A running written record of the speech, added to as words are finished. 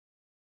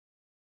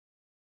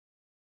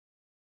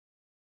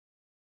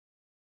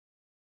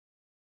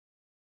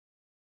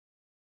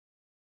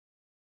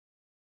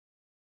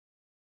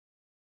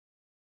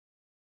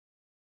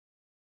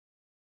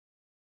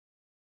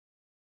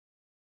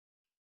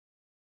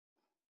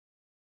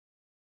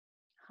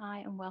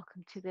Hi, and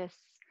welcome to this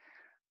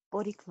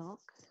body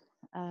clock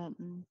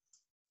um,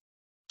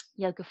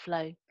 yoga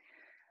flow.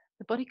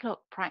 The body clock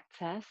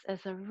practice is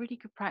a really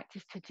good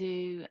practice to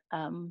do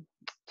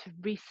to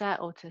reset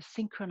or to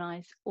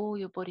synchronize all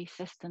your body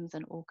systems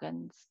and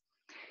organs.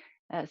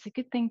 It's a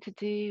good thing to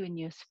do when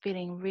you're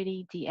feeling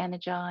really de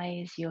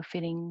energized, you're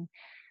feeling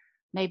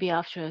maybe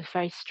after a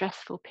very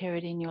stressful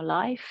period in your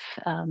life,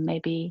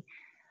 maybe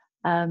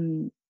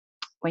um,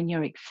 when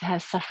you're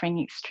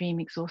suffering extreme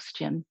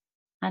exhaustion.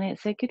 And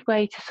it's a good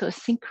way to sort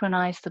of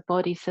synchronize the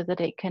body so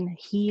that it can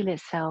heal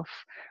itself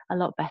a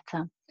lot better.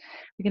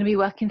 We're going to be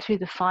working through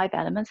the 5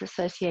 elements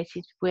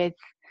associated with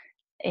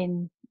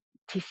in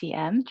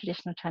TCM,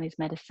 traditional Chinese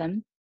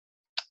medicine.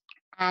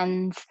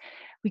 And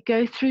we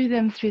go through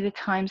them through the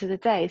times of the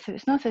day. So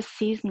it's not a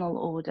seasonal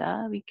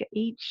order. We get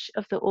each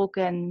of the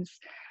organs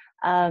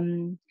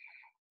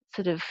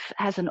sort of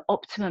has an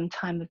optimum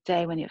time of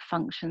day when it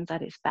functions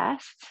at its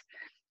best.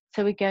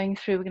 So we're going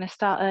to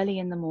start early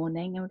in the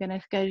morning and we're going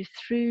to go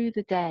through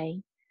the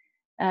day,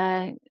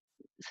 sort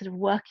of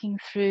working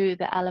through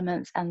the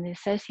elements and the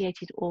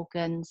associated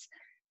organs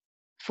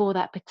for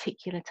that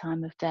particular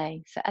time of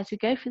day. So as we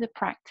go through the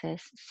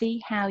practice,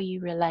 see how you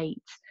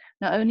relate,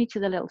 not only to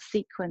the little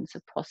sequence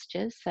of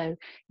postures, so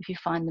if you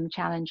find them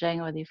challenging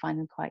or whether you find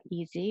them quite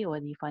easy or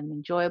whether you find them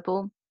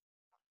enjoyable,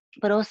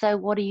 but also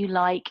what do you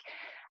like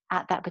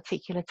at that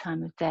particular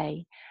time of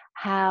day.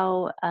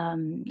 How are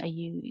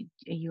you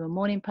a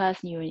morning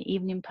person? Are you an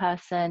evening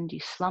person? Do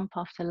you slump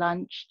after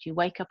lunch? Do you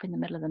wake up in the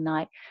middle of the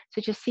night?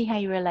 So just see how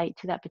you relate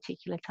to that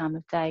particular time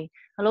of day.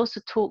 I'll also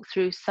talk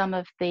through some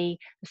of the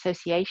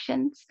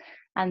associations,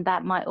 and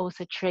that might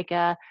also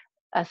trigger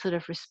a sort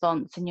of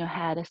response in your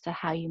head as to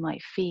how you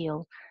might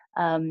feel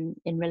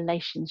in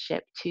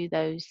relationship to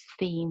those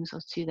themes or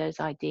to those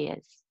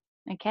ideas.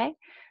 Okay,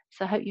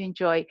 so I hope you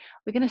enjoy.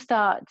 We're going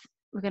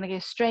to go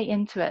straight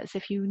into it. So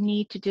if you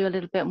need to do a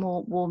little bit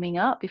more warming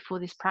up before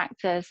this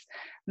practice,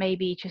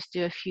 maybe just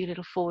do a few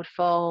little forward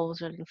folds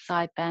or a little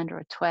side bend or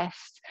a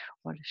twist,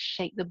 or just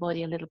shake the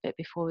body a little bit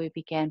before we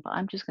begin. But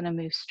I'm just going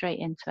to move straight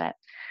into it.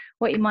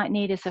 What you might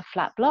need is a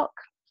flat block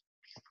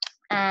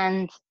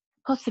and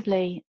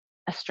possibly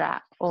a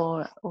strap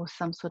or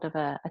some sort of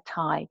a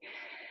tie.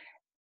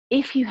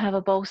 If you have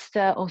a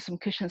bolster or some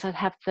cushions, I'd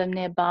have them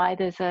nearby.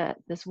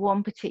 There's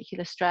one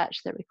particular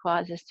stretch that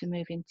requires us to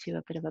move into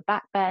a bit of a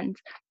back bend,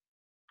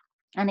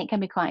 and it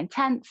can be quite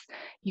intense.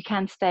 You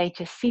can stay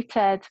just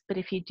seated, but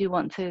if you do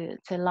want to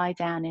lie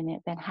down in it,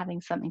 then having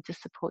something to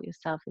support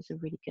yourself is a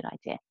really good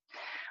idea.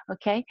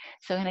 Okay,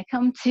 so I'm going to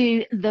come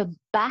to the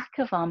back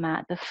of our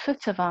mat, the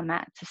foot of our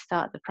mat, to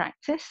start the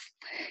practice,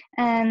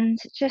 and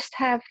just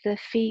have the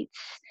feet,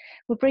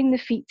 we'll bring the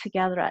feet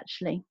together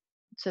actually,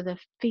 so the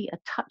feet are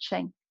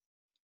touching.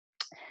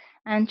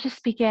 And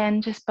just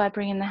begin just by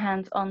bringing the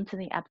hands onto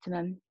the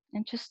abdomen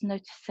and just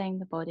noticing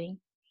the body.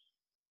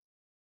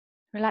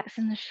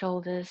 Relaxing the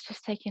shoulders,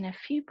 just taking a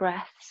few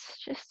breaths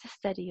just to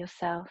steady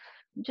yourself,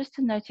 just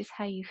to notice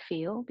how you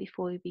feel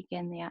before we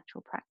begin the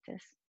actual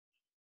practice.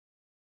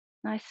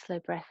 Nice slow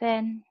breath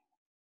in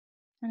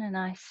and a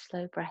nice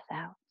slow breath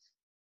out.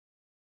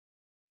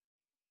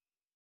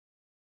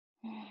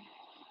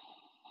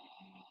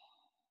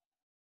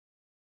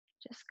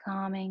 Just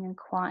calming and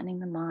quietening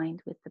the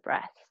mind with the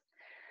breath.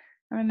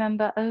 And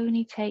remember,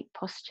 only take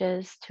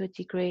postures to a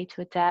degree, to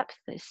a depth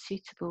that is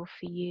suitable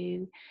for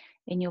you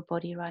in your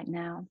body right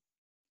now.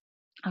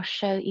 I'll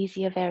show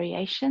easier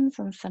variations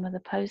on some of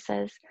the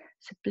poses,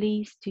 so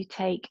please do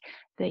take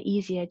the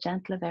easier,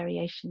 gentler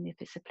variation if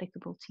it's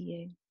applicable to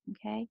you,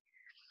 okay?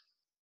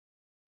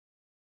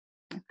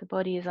 If the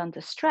body is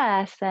under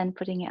stress, then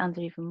putting it under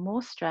even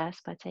more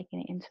stress by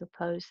taking it into a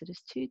pose that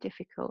is too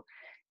difficult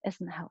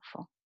isn't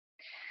helpful.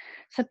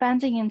 So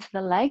bending into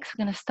the legs,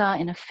 we're going to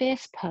start in a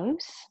fierce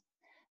pose.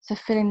 So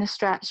feeling the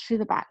stretch through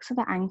the backs of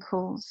the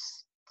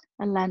ankles,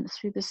 a length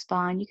through the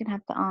spine. You can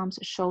have the arms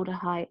at shoulder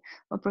height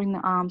or bring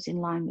the arms in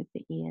line with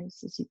the ears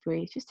as you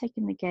breathe. Just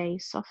taking the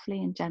gaze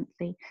softly and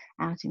gently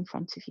out in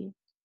front of you.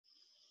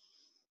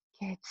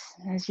 Good.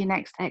 As you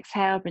next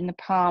exhale, bring the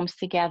palms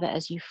together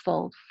as you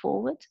fold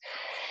forward.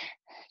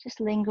 Just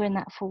linger in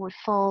that forward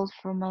fold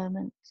for a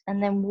moment,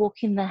 and then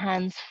walking the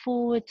hands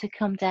forward to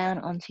come down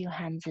onto your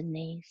hands and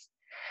knees.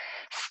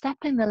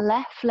 Stepping the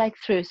left leg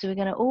through. So we're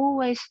going to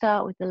always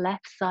start with the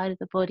left side of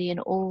the body in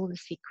all the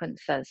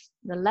sequences.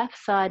 The left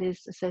side is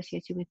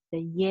associated with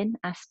the yin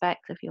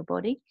aspect of your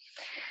body,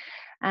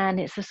 and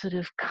it's a sort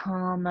of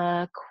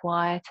calmer,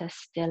 quieter,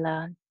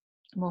 stiller,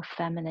 more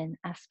feminine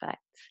aspect.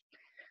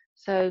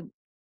 So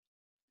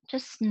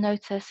just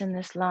notice in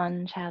this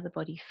lunge how the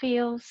body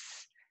feels.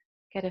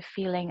 Get a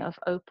feeling of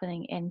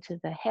opening into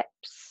the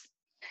hips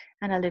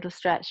and a little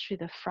stretch through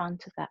the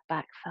front of that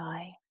back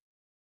thigh.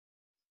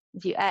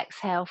 As you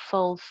exhale,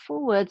 fold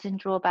forwards and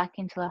draw back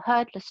into a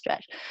hurdler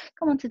stretch.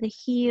 Come onto the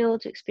heel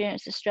to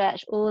experience the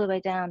stretch all the way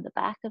down the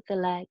back of the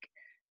leg,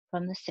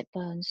 from the sit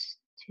bones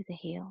to the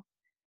heel.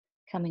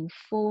 Coming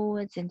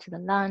forwards into the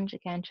lunge,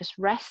 again, just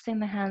resting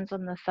the hands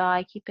on the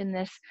thigh, keeping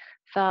this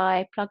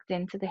thigh plugged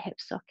into the hip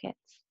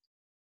sockets.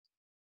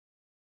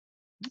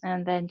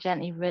 And then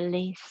gently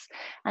release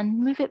and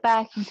move it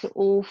back into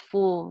all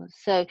fours.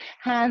 So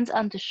hands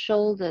under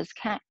shoulders,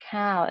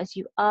 cat-cow, as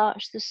you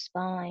arch the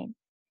spine.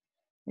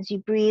 As you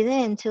breathe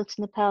in,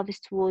 tilting the pelvis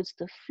towards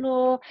the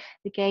floor,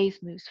 the gaze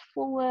moves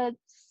forwards,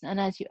 and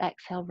as you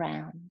exhale,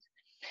 round.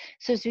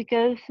 So as we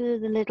go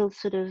through the little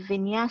sort of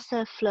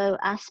vinyasa flow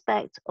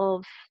aspect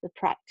of the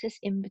practice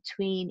in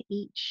between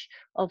each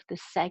of the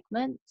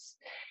segments,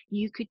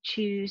 you could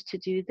choose to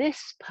do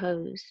this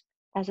pose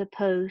as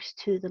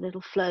opposed to the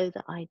little flow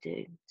that I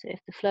do. So if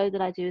the flow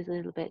that I do is a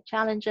little bit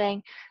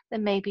challenging,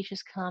 then maybe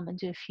just come and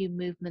do a few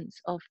movements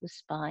of the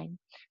spine.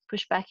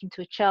 Push back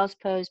into a child's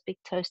pose, big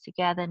toes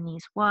together,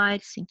 knees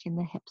wide, sinking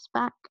the hips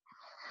back.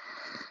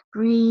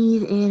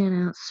 Breathe in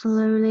and out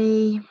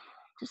slowly.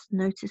 Just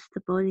notice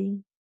the body.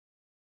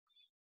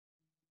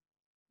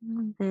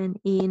 And then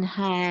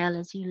inhale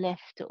as you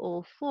lift to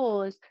all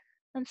fours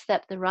and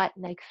step the right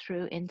leg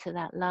through into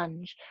that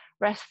lunge.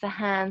 Rest the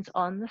hands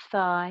on the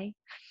thigh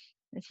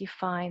as you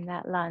find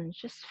that lunge,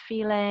 just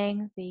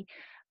feeling the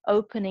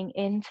opening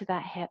into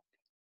that hip,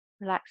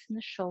 relaxing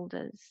the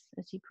shoulders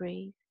as you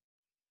breathe.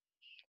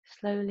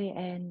 Slowly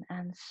in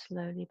and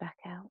slowly back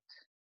out.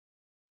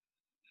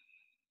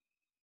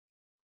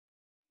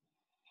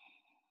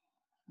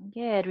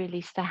 Good,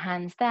 release the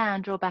hands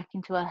down, draw back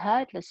into a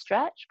hurdler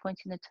stretch,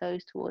 pointing the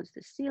toes towards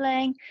the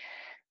ceiling,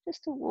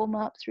 just to warm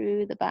up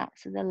through the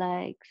backs of the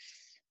legs.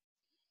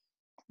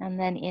 And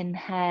then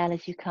inhale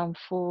as you come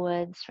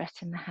forwards,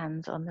 resting the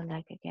hands on the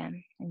leg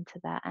again into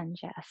that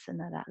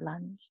Anjasana, that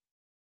lunge.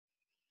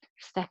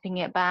 Stepping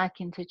it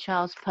back into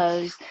child's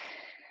pose.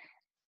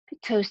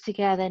 Big toes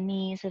together,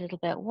 knees a little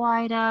bit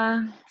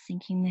wider,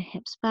 sinking the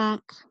hips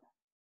back.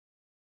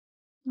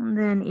 And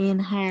then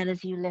inhale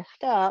as you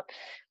lift up.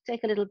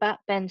 Take a little back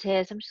bend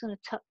here. So I'm just going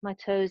to tuck my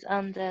toes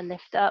under,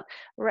 lift up,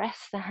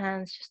 rest the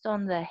hands just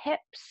on the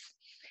hips.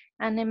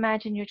 And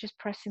imagine you're just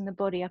pressing the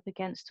body up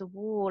against a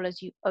wall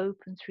as you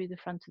open through the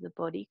front of the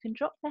body. You can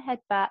drop the head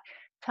back,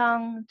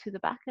 tongue to the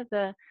back of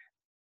the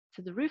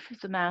roof of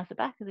the mouth, the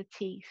back of the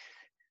teeth,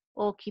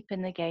 or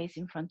keeping the gaze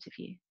in front of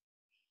you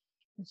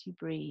as you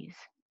breathe.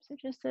 So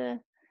just a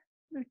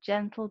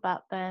gentle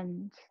back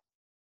bend.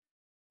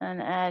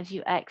 And as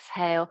you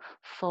exhale,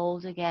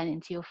 fold again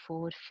into your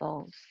forward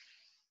fold.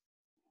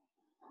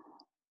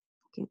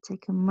 Okay,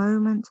 take a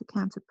moment to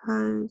counter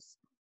pose.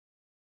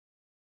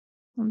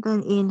 And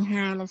then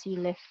inhale as you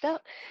lift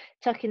up,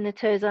 tucking the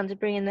toes under,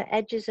 bringing the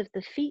edges of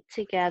the feet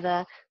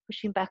together,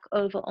 pushing back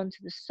over onto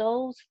the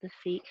soles of the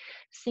feet,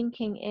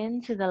 sinking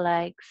into the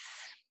legs,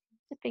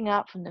 zipping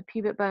up from the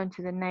pubic bone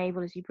to the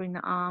navel as you bring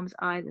the arms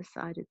either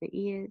side of the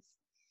ears.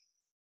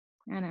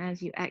 And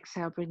as you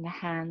exhale, bring the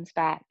hands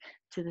back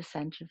to the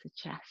center of the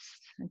chest.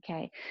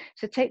 Okay,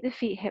 so take the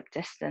feet hip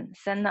distance,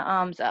 send the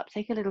arms up,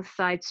 take a little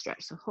side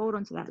stretch. So hold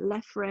onto that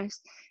left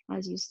wrist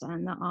as you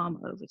stand the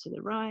arm over to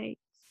the right.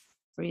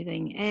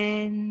 Breathing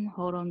in,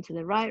 hold on to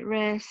the right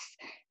wrist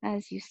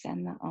as you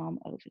send the arm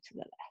over to the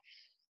left.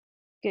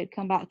 Good,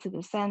 come back to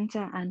the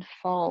center and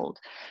fold.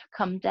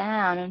 Come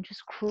down and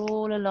just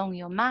crawl along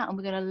your mat, and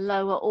we're going to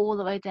lower all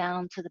the way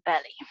down to the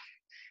belly.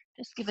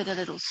 Just give it a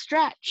little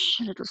stretch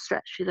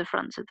through the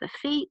fronts of the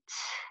feet,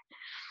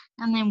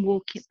 and then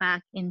walk it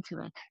back into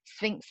a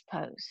Sphinx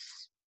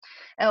pose.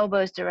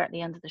 Elbows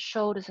directly under the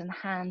shoulders and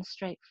hands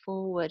straight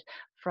forward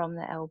from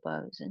the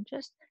elbows, and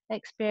just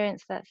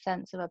experience that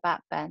sense of a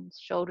back bend,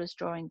 shoulders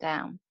drawing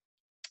down.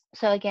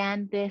 So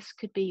again, this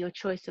could be your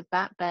choice of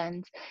back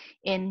bend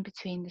in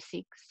between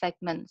the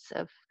segments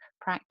of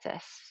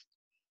practice.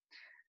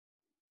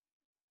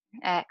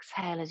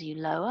 Exhale as you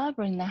lower,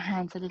 bring the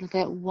hands a little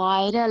bit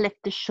wider, lift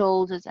the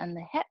shoulders and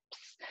the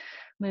hips,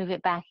 move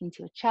it back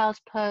into a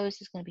child's pose.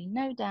 There's going to be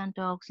no down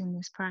dogs in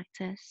this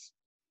practice.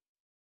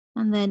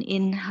 And then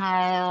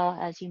inhale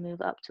as you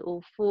move up to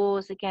all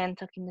fours, again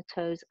tucking the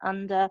toes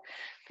under,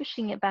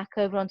 pushing it back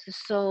over onto the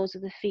soles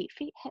of the feet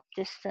hip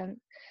distance.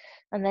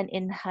 And then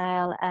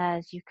inhale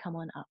as you come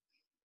on up.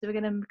 So we're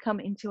going to come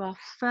into our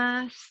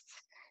first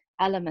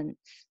element.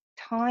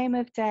 Time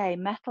of day,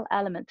 metal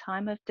element,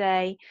 time of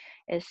day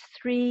is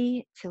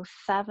 3 till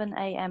 7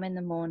 a.m. in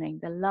the morning,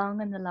 the lung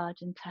and the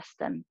large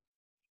intestine.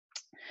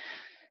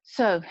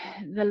 So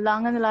the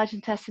lung and the large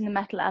intestine, the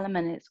metal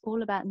element, it's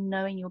all about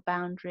knowing your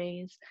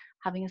boundaries,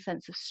 having a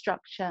sense of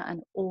structure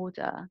and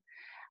order.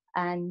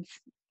 And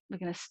we're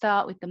going to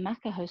start with the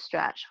Makaho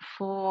stretch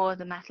for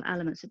the metal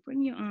element. So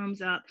bring your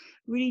arms up,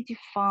 really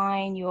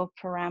define your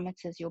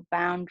parameters, your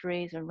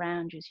boundaries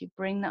around you. So you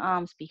bring the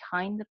arms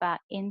behind the back,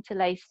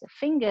 interlace the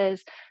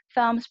fingers,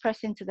 thumbs press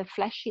into the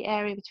fleshy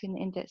area between the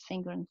index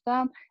finger and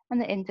thumb,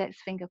 and the index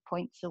finger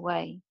points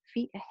away.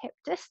 Feet are hip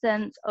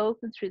distance,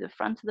 open through the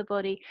front of the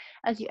body.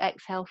 As you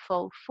exhale,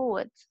 fold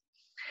forwards.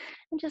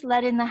 And just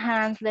letting the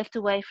hands lift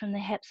away from the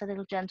hips, a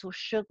little gentle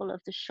shuggle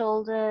of the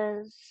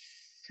shoulders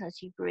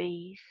as you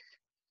breathe.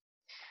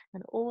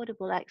 An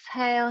audible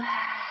exhale.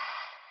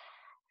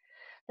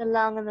 The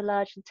lung and the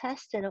large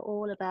intestine are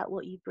all about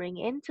what you bring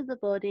into the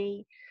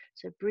body.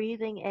 So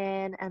breathing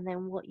in and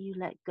then what you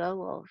let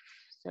go of.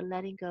 So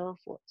letting go of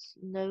what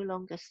no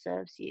longer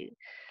serves you.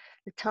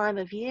 The time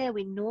of year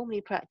we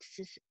normally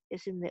practice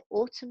is in the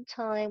autumn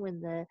time,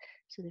 when the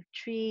sort of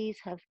trees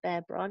have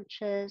bare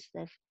branches,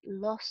 they've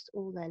lost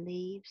all their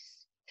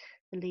leaves.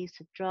 The leaves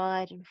have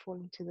dried and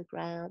fallen to the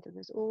ground, and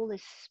there's all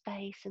this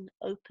space and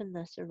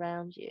openness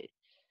around you.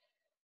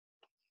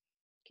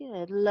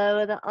 Good.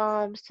 Lower the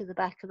arms to the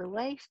back of the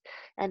waist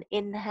and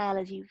inhale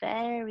as you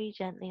very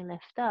gently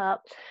lift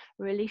up.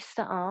 Release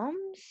the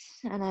arms,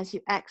 and as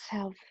you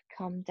exhale,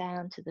 come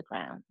down to the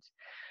ground.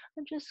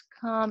 And just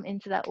come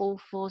into that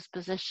all fours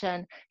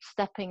position,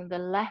 stepping the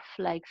left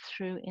leg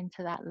through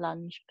into that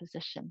lunge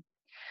position.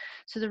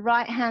 So the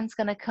right hand's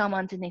going to come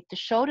underneath the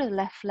shoulder, the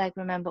left leg,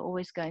 remember,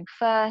 always going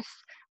first,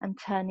 and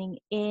turning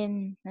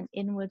in an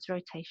inwards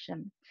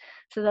rotation.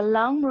 So the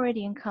lung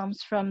meridian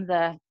comes from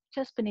the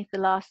just beneath the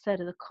last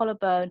third of the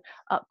collarbone,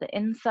 up the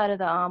inside of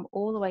the arm,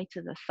 all the way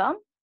to the thumb.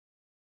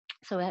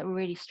 So we're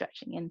really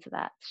stretching into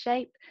that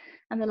shape.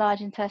 And the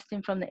large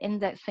intestine from the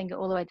index finger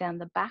all the way down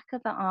the back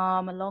of the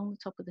arm, along the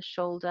top of the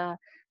shoulder,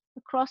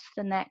 across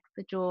the neck,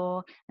 the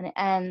jaw, and it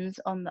ends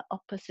on the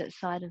opposite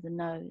side of the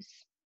nose.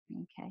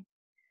 Okay.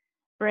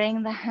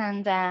 Bring the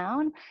hand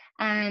down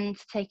and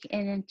take it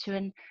into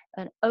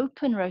an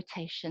open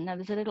rotation. Now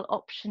there's a little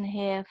option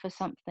here for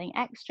something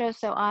extra.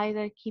 So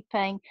either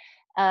keeping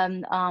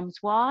the arms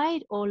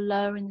wide or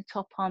lowering the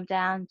top arm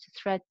down to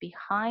thread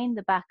behind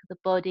the back of the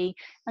body,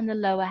 and the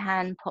lower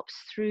hand pops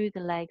through the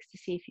legs to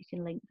see if you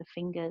can link the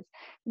fingers.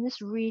 And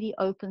this really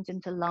opens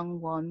into lung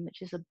 1,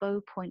 which is a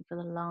bow point for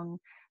the lung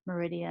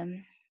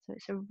meridian. So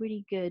it's a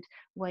really good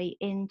way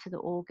into the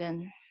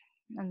organ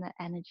and the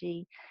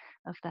energy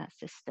of that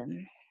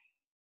system.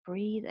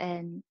 Breathe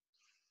in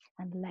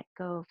and let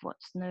go of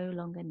what's no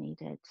longer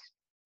needed.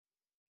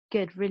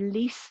 Good.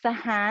 Release the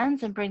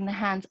hands and bring the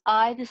hands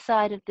either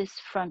side of this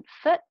front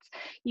foot.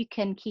 You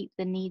can keep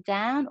the knee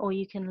down, or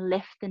you can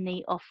lift the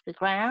knee off the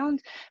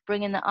ground,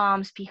 bringing the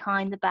arms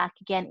behind the back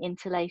again,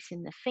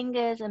 interlacing the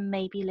fingers, and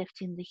maybe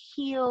lifting the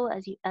heel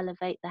as you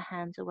elevate the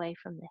hands away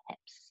from the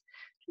hips.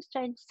 Just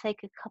trying to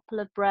take a couple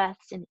of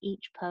breaths in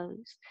each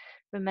pose,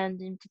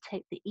 remembering to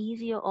take the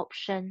easier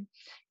option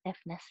if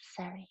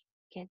necessary.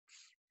 Good.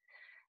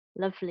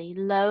 Lovely.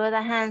 Lower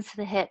the hands to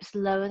the hips,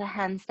 lower the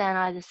hands down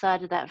either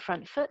side of that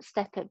front foot,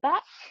 step it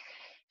back.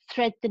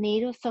 Thread the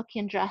needle,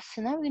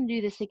 Sakyandrasana. We're going to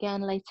do this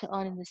again later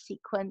on in the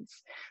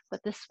sequence, but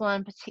this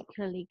one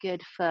particularly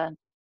good for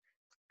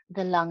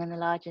the lung and the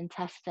large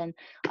intestine.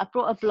 I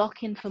brought a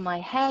block in for my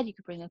head. You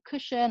could bring a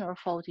cushion or a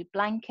folded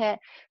blanket,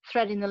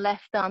 threading the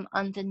left arm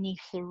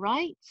underneath the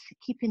right,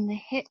 keeping the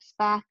hips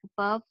back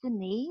above the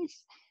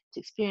knees to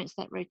experience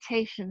that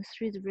rotation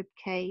through the rib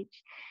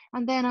cage,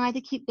 and then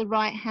either keep the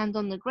right hand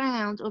on the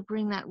ground or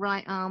bring that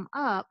right arm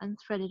up and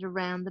thread it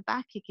around the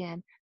back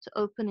again to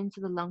open into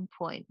the lung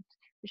point,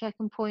 which I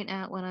can point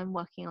out when I'm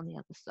working on the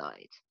other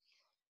side.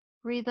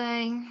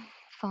 Breathing,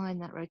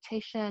 find that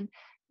rotation,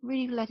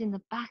 really letting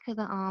the back of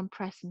the arm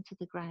press into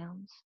the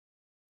ground.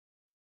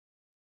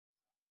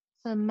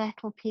 So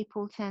metal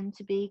people tend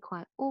to be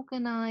quite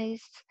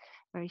organized,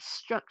 very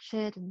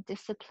structured and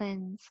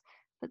disciplined,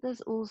 but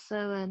there's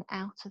also an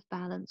out of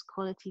balance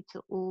quality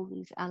to all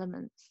these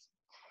elements.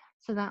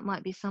 So that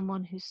might be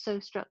someone who's so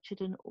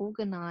structured and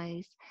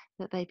organized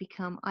that they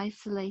become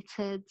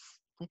isolated,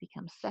 they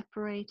become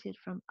separated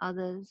from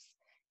others.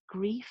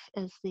 Grief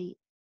is the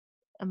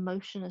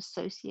emotion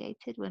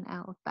associated when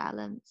out of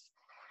balance.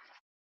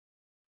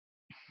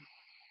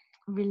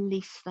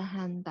 Release the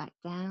hand back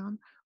down,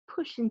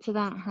 push into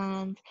that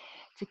hand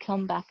to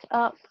come back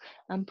up,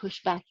 and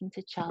push back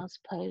into child's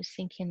pose,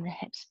 sinking the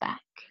hips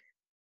back.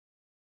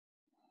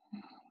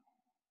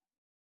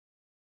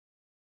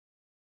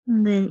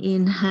 And then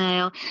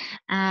inhale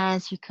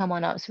as you come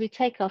on up. So we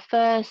take our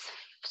first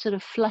sort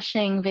of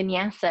flushing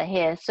vinyasa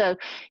here. So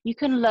you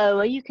can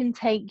lower, you can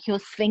take your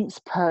Sphinx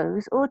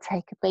pose or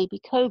take a baby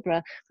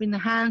cobra. Bring the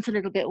hands a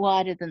little bit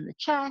wider than the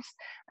chest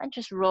and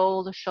just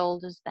roll the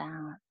shoulders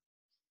down.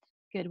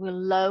 Good. We'll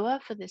lower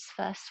for this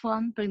first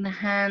one. Bring the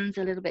hands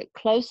a little bit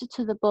closer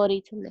to the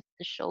body to lift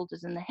the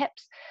shoulders and the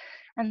hips,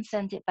 and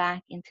send it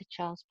back into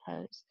child's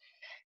pose.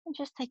 And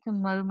just take a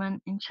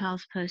moment in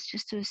child's pose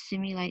just to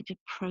assimilate, to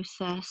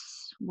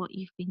process what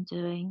you've been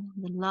doing.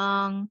 The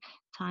lung,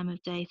 time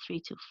of day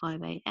 3 till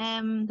 5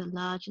 a.m. The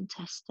large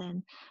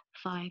intestine,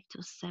 5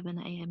 till 7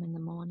 a.m. in the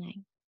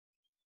morning.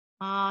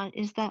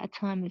 Is that a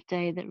time of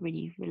day that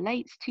really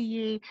relates to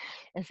you?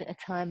 Is it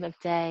a time of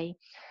day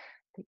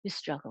that you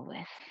struggle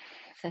with?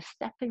 So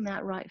stepping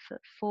that right foot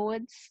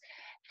forwards.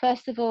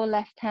 First of all,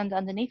 left hand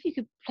underneath. You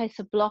could place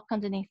a block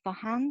underneath the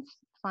hands.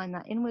 Find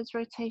that inwards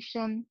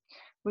rotation,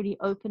 really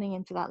opening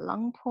into that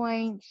lung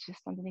point,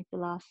 just underneath the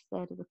last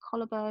third of the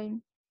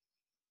collarbone.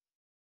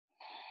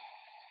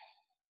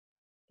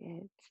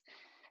 Good.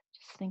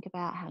 Just think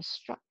about how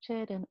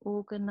structured and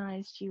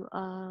organized you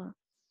are.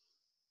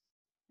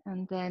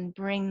 And then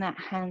bring that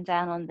hand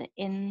down on the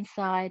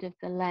inside of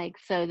the leg.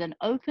 So then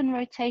open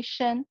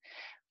rotation,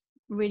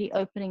 really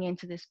opening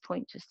into this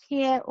point just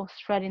here, or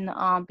threading the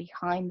arm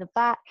behind the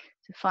back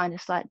to find a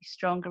slightly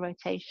stronger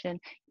rotation.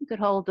 You could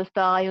hold the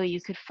thigh or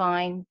you could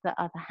find the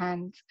other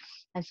hand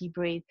as you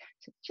breathe.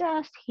 So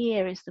just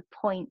here is the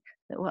point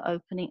that we're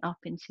opening up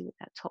into with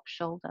that top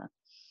shoulder.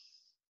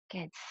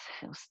 Good.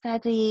 Feel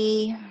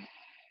steady.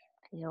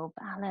 Feel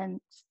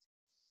balanced.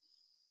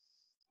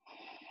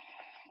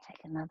 Take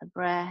another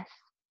breath.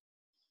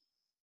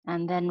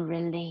 And then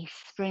release.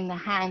 Bring the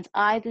hands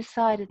either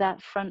side of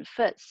that front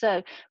foot.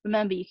 So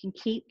remember, you can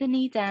keep the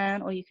knee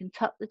down or you can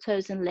tuck the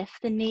toes and lift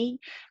the knee,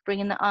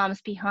 bringing the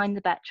arms behind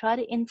the back. Try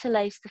to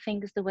interlace the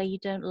fingers the way you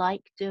don't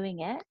like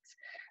doing it.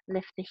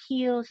 Lift the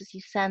heels as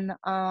you send the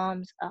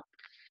arms up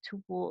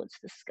towards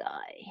the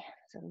sky.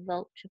 So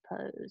vulture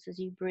pose as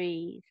you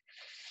breathe.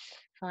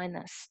 Find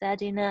that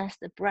steadiness.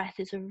 The breath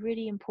is a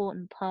really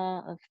important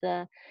part of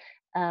the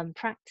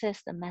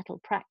practice, the metal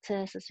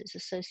practice, as its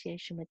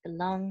association with the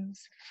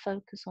lungs.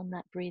 Focus on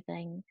that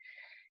breathing.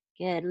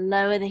 Good.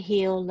 Lower the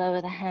heel,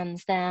 lower the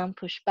hands down,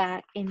 push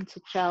back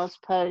into child's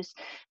pose.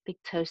 Big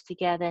toes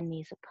together,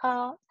 knees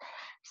apart.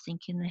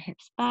 Sinking the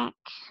hips back.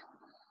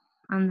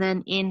 And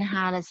then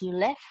inhale as you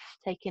lift,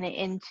 taking it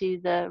into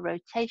the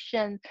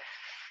rotation.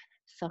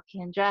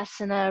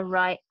 Sakyandrasana,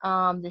 right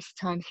arm this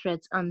time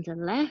threads under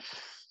left.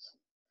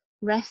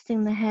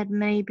 Resting the head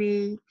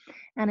maybe,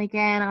 and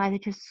again either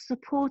just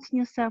supporting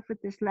yourself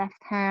with this left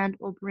hand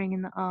or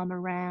bringing the arm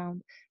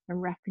around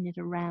and wrapping it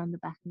around the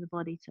back of the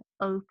body to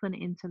open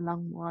into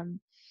lung one.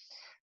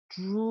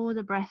 Draw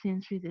the breath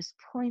in through this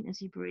point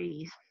as you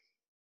breathe.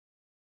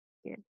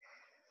 Good.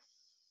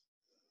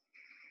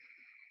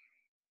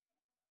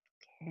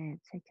 Good.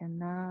 Take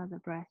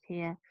another breath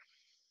here.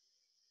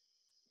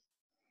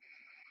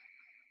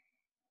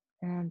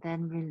 And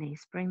then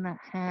release. Bring that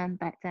hand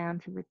back down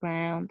to the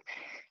ground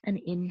and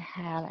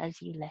inhale as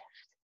you lift.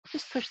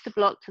 Just push the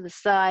block to the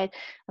side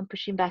and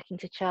pushing back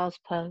into child's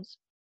pose.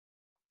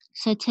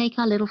 So take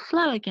our little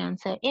flow again.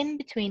 So in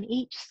between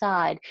each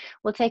side,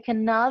 we'll take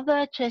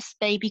another just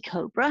baby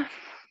cobra.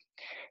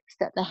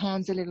 Step the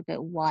hands a little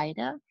bit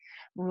wider.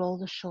 Roll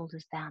the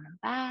shoulders down and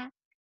back.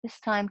 This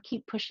time,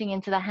 keep pushing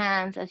into the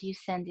hands as you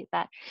send it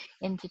back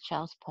into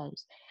child's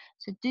pose.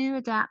 So do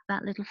adapt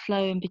that little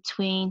flow in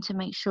between to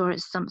make sure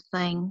it's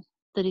something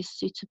that is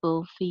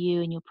suitable for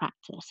you and your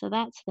practice. So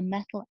that's the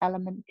metal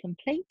element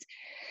complete.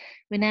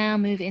 We now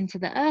move into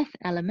the earth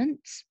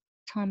elements.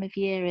 Time of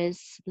year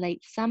is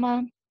late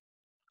summer,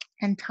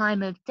 and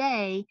time of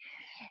day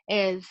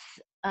is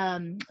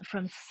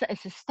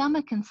it's a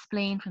stomach and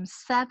spleen from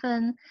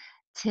 7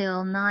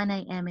 till 9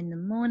 a.m. in the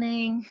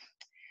morning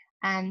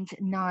and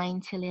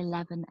 9 till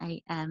 11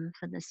 a.m.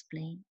 for the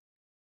spleen.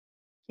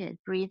 Good.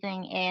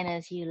 Breathing in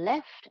as you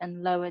lift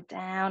and lower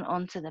down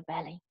onto the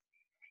belly.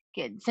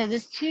 Good. So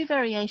there's two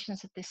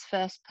variations of this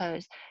first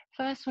pose.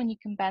 First one, you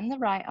can bend the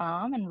right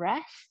arm and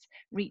rest.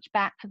 Reach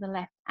back for the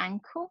left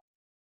ankle.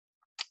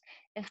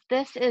 If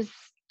this is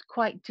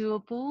quite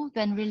doable,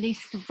 then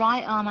release the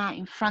right arm out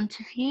in front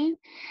of you.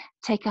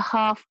 Take a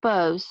half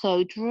bow.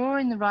 So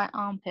drawing the right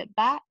armpit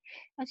back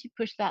as you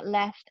push that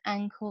left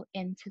ankle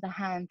into the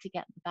hand to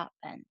get the back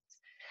bend.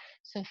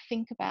 So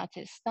think about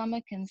it,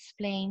 stomach and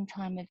spleen,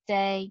 time of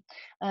day,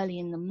 early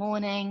in the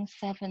morning,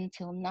 7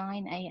 till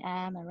 9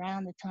 a.m.,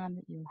 around the time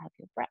that you'll have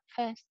your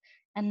breakfast,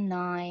 and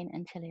 9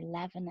 until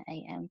 11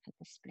 a.m. for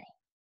the spleen.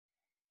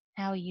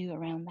 How are you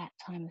around that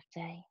time of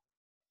day?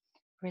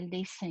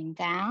 Releasing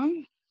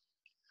down,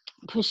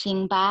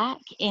 pushing back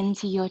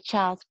into your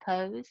child's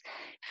pose,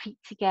 feet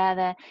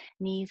together,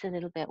 knees a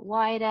little bit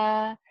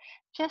wider.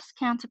 Just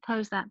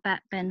counterpose that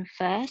back bend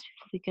first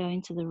before we go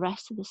into the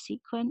rest of the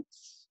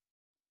sequence.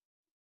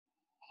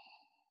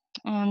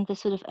 And the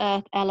sort of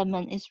earth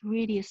element is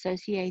really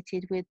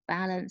associated with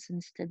balance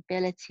and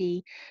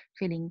stability,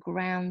 feeling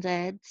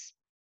grounded,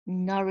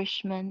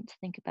 nourishment.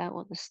 Think about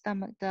what the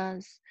stomach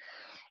does.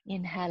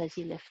 Inhale as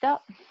you lift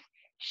up.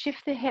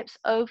 Shift the hips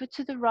over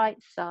to the right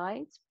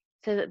side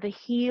so that the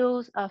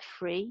heels are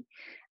free,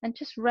 and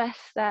just rest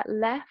that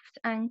left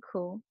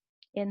ankle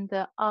in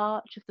the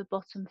arch of the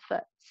bottom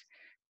foot.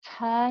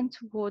 Turn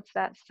towards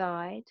that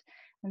side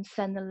and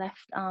send the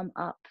left arm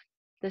up.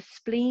 The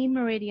spleen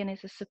meridian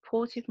is a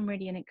supportive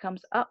meridian. It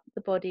comes up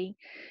the body,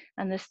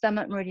 and the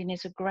stomach meridian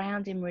is a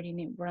grounding meridian.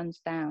 It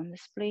runs down. The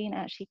spleen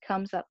actually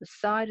comes up the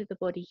side of the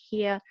body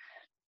here,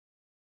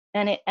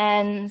 and it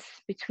ends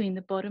between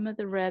the bottom of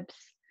the ribs,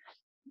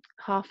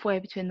 halfway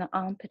between the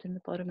armpit and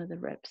the bottom of the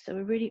ribs. So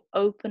we're really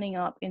opening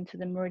up into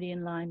the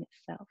meridian line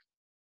itself.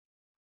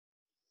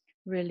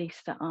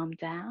 Release the arm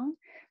down.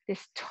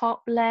 This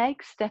top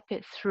leg, step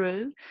it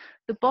through.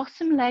 The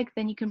bottom leg,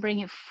 then you can bring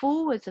it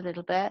forwards a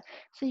little bit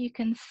so you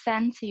can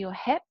center your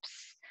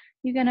hips.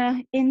 You're going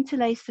to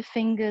interlace the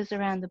fingers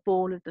around the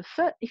ball of the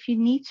foot. If you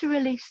need to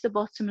release the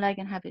bottom leg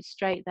and have it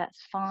straight,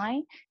 that's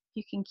fine.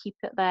 You can keep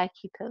it there,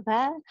 keep it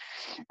there.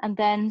 And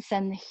then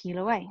send the heel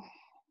away.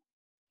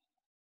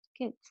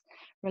 Good.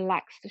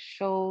 Relax the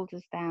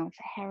shoulders down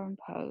to heron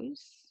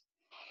pose.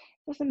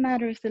 Doesn't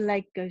matter if the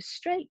leg goes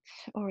straight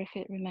or if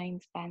it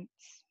remains bent.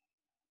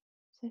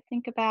 So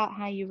think about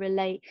how you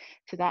relate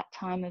to that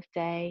time of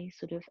day,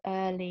 sort of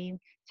early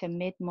to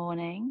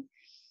mid-morning.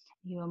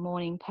 You're a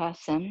morning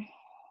person,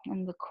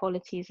 and the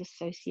qualities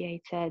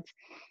associated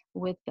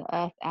with the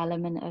earth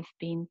element of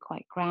being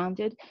quite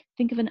grounded.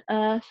 Think of an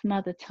earth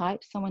mother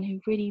type, someone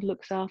who really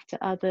looks after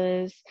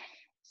others,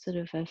 sort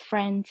of a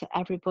friend to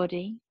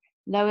everybody.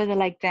 Lower the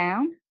leg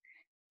down,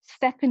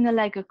 stepping the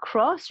leg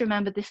across.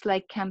 Remember, this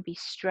leg can be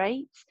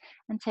straight,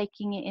 and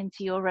taking it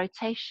into your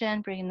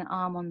rotation, bringing the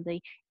arm on the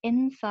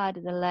inside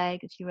of the leg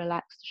as you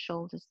relax the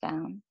shoulders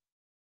down.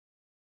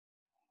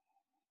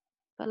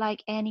 But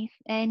like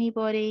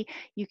anybody,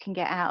 you can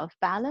get out of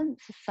balance.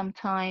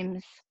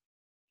 Sometimes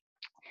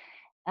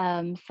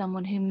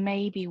someone who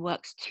maybe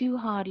works too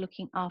hard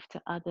looking after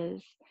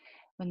others,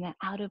 when they're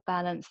out of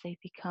balance, they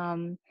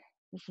become,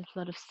 there's a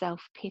lot of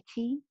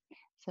self-pity,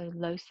 so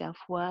low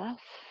self-worth.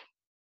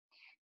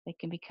 They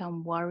can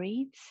become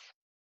worried.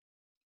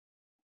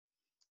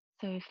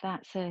 So if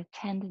that's a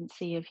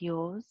tendency of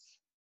yours,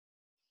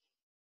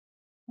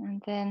 and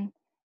then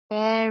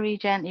very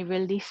gently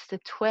release the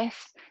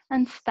twist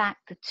and stack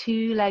the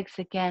two legs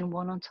again,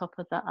 one on top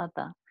of the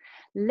other.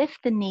 Lift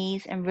the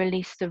knees and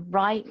release the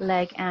right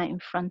leg out in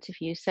front of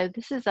you. So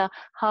this is a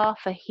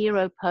half a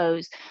hero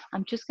pose.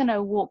 I'm just going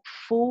to walk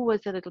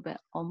forwards a little bit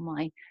on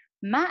my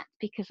mat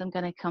because I'm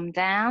going to come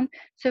down.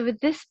 So with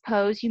this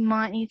pose, you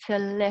might need to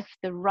lift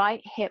the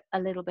right hip a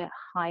little bit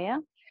higher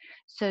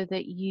so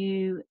that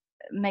you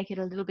make it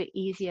a little bit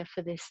easier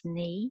for this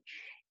knee.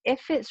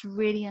 If it's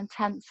really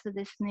intense for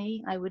this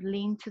knee, I would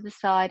lean to the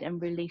side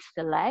and release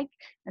the leg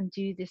and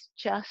do this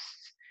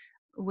just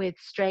with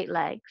straight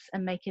legs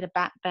and make it a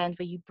back bend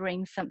where you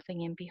bring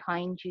something in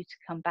behind you to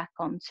come back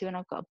onto. And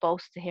I've got a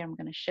bolster here I'm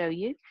going to show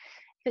you.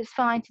 If it's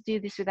fine to do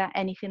this without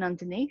anything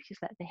underneath,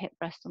 just let the hip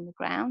rest on the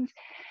ground.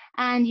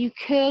 And you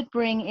could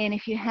bring in,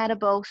 if you had a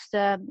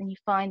bolster and you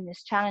find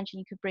this challenging,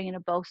 you could bring in a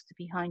bolster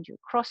behind you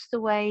across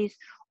the waist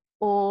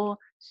or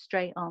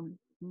straight on.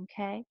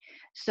 Okay,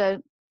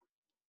 so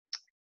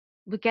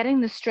we're getting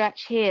the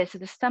stretch here. So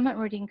the stomach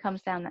meridian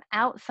comes down the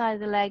outside of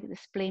the leg, the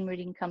spleen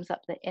meridian comes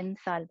up the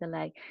inside of the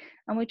leg.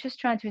 And we're just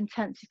trying to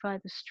intensify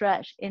the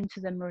stretch into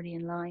the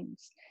meridian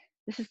lines.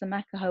 This is the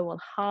Makaho,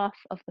 well, half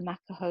of the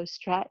Makaho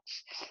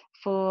stretch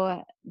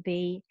for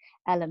the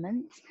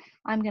elements.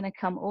 I'm going to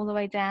come all the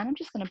way down. I'm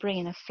just going to bring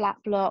in a flat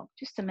block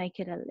just to make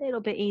it a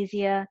little bit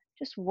easier.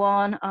 Just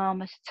one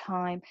arm at a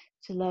time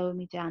to lower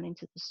me down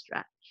into the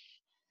stretch.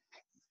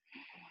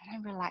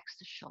 And relax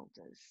the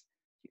shoulders.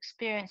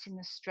 Experiencing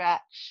the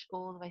stretch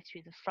all the way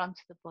through the front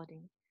of the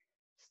body.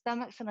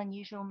 Stomach's an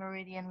unusual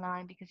meridian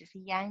line because it's a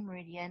yang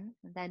meridian,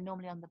 and they're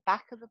normally on the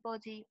back of the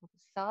body or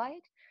the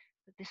side,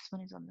 but this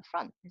one is on the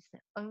front. It's the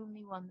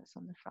only one that's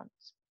on the front.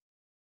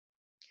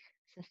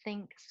 So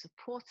think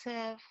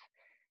supportive,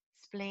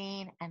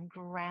 spleen, and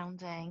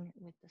grounding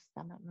with the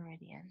stomach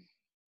meridian.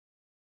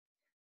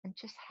 And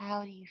just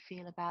how do you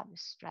feel about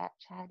this stretch?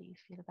 How do you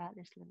feel about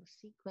this little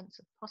sequence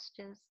of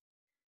postures?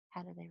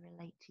 How do they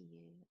relate to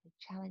you? Are they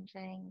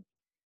challenging,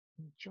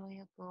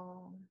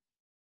 enjoyable?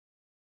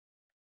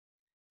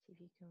 See if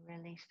you can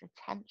release the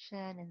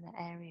tension in the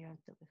area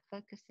that we're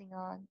focusing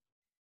on.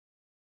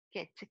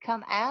 Get to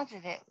come out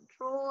of it.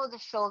 Draw the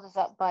shoulders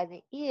up by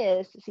the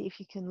ears to see if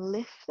you can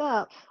lift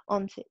up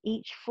onto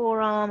each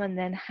forearm and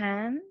then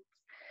hands.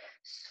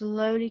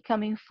 Slowly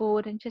coming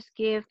forward and just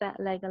give that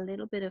leg a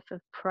little bit of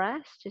a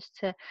press just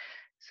to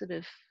sort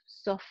of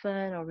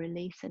soften or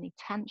release any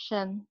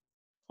tension.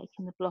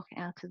 Taking the block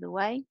out of the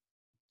way.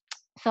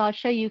 So I'll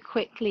show you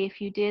quickly, if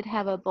you did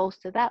have a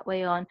bolster that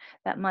way on,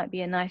 that might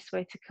be a nice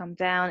way to come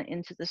down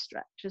into the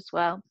stretch as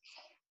well.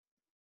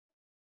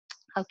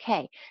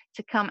 Okay,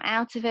 to come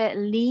out of it,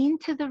 lean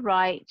to the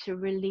right to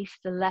release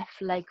the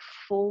left leg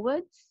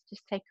forwards.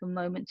 Just take a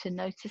moment to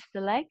notice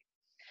the leg.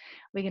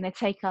 We're going to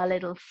take our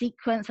little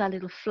sequence, our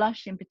little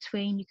flush in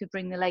between. You could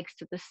bring the legs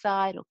to the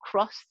side or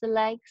cross the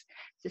legs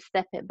to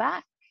step it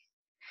back.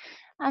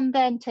 And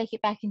then take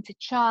it back into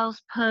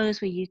child's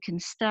pose where you can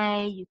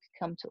stay. You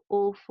can come to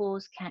all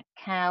fours,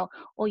 cat-cow,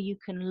 or you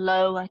can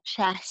lower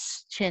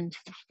chest, chin to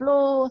the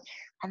floor,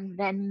 and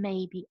then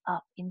maybe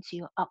up into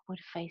your upward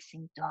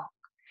facing dog.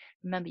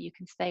 Remember, you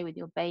can stay with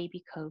your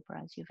baby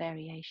cobra as your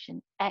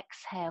variation.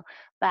 Exhale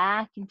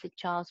back into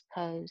child's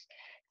pose.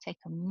 Take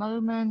a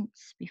moment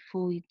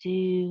before you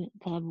do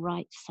the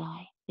right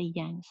side, the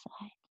yang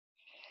side.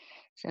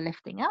 So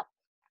lifting up,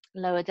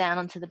 lower down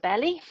onto the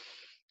belly.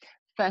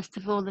 First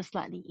of all, the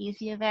slightly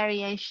easier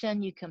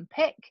variation you can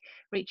pick,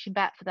 reaching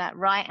back for that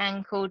right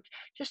ankle,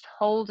 just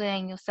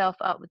holding yourself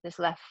up with this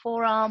left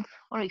forearm,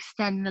 or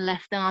extend the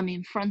left arm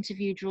in front of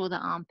you, draw the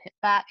armpit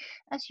back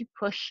as you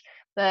push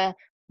the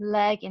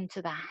leg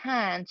into the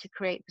hand to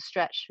create the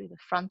stretch through the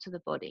front of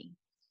the body.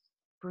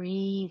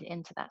 Breathe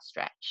into that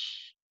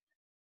stretch,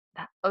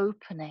 that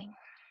opening.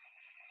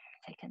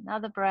 Take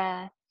another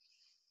breath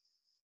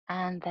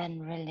and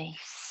then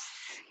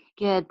release.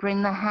 Good.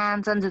 Bring the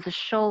hands under the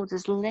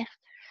shoulders, lift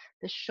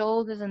the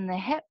shoulders and the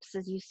hips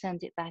as you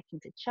send it back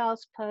into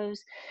child's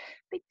pose.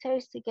 Big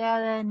toes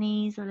together,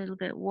 knees a little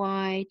bit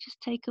wide. Just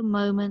take a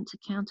moment to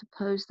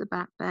counterpose the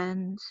back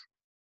bend.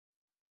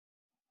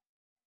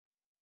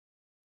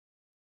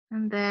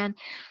 And then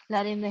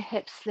letting the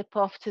hips slip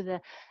off to the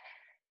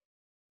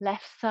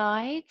left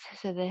side.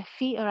 So the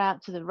feet are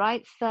out to the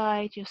right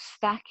side. You're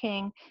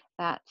stacking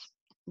that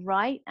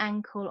right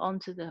ankle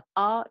onto the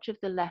arch of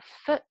the left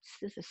foot.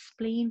 There's a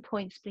spleen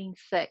point, spleen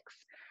 6.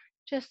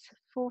 Just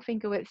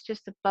 4-finger widths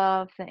just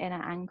above the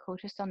inner ankle,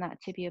 just on that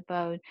tibia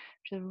bone,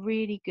 which is a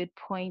really good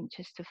point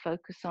just to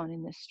focus on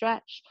in the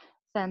stretch.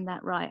 Send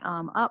that right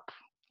arm up,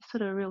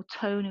 sort of a real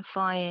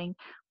tonifying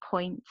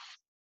points,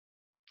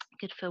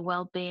 good for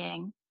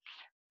well-being.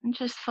 And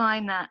just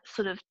find that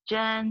sort of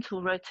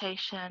gentle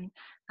rotation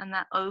and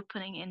that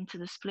opening into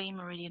the spleen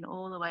meridian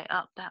all the way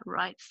up that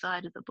right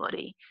side of the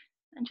body,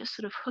 and just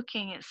sort of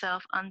hooking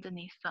itself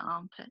underneath the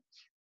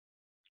armpits.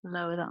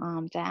 Lower the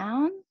arm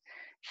down,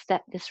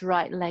 step this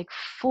right leg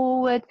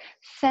forward,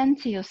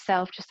 center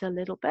yourself just a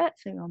little bit,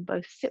 so you're on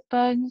both sit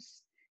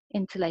bones,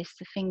 interlace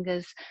the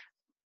fingers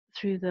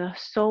through the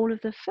sole of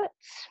the foot,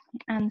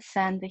 and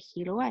send the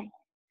heel away.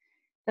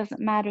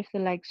 Doesn't matter if the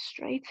leg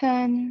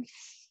straightens,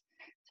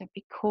 don't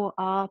be caught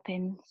up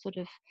in sort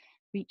of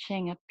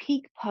reaching a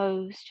peak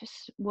pose,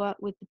 just work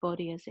with the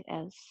body as it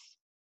is.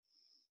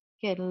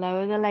 Good,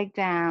 lower the leg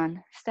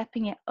down,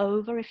 stepping it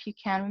over if you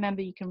can.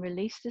 Remember, you can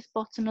release this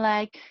bottom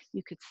leg.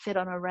 You could sit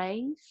on a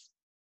raise,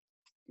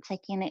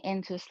 taking it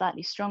into a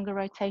slightly stronger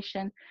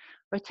rotation.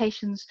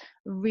 Rotation's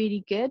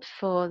really good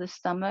for the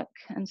stomach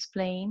and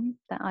spleen,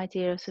 that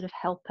idea of sort of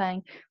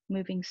helping,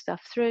 moving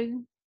stuff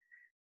through.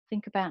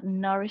 Think about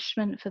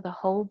nourishment for the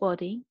whole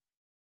body,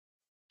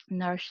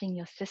 nourishing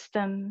your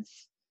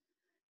systems,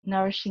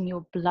 nourishing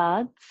your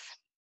bloods,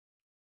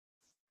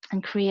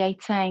 and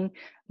creating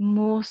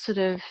more sort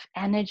of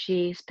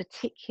energies,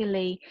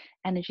 particularly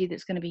energy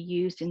that's going to be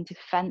used in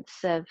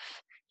defensive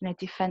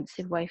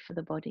way for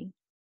the body.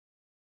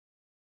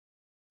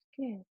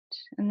 Good.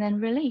 And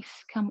then release.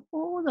 Come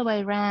all the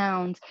way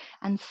around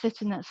and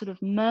sit in that sort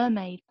of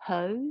mermaid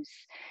pose.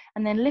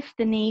 And then lift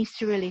the knees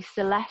to release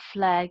the left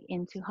leg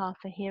into half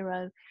a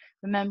hero.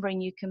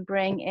 Remembering you can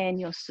bring in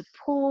your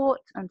support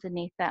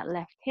underneath that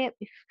left hip.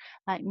 If,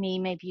 like me,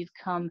 maybe you've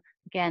come,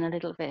 again, a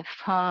little bit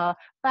far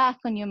back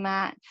on your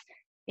mat,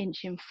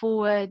 inching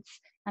forwards,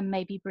 and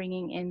maybe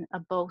bringing in a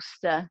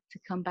bolster to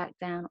come back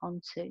down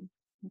onto.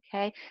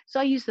 Okay, so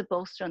I use the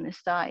bolster on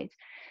this side.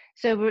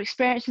 So we're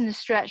experiencing the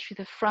stretch through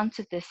the front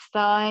of this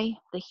thigh.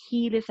 The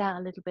heel is out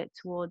a little bit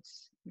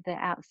towards the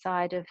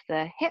outside of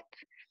the hip,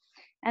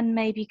 and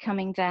maybe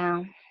coming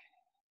down.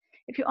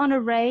 If you're on a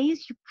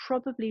raise, you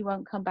probably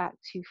won't come back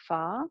too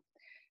far.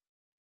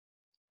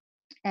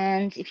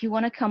 And if you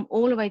want to come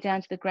all the way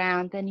down to the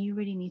ground, then you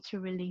really need to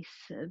release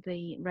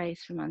the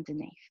raise from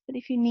underneath. But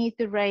if you need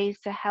the raise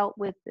to help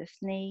with this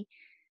knee,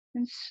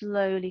 and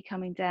slowly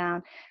coming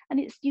down,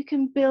 and you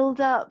can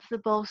build up the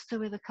bolster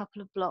with a couple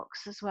of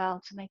blocks as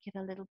well to make it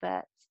a little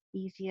bit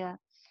easier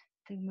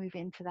to move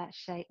into that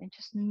shape. And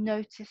just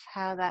notice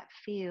how that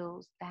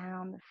feels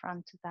down the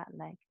front of that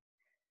leg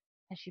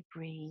as you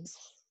breathe.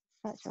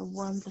 Such a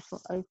wonderful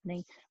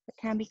opening, but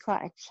can be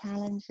quite a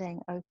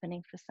challenging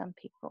opening for some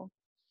people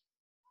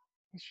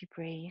as you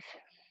breathe.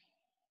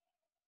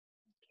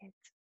 Good.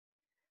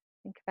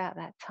 Think about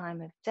that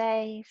time of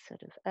day,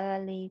 sort of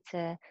early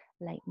to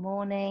late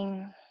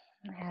morning.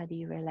 How do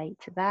you relate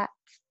to that?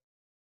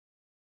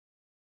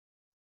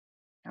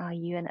 Are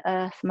you an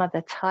Earth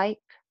Mother type,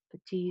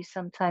 but do you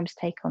sometimes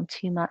take on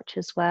too much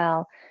as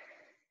well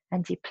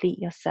and deplete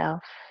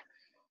yourself?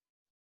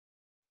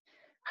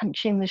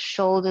 Hunching the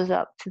shoulders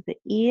up to the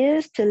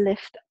ears to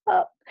lift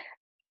up,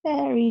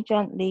 very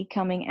gently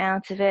coming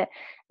out of it,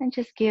 and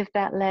just give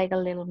that leg a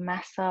little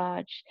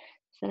massage,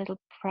 just a little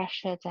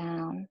pressure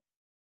down.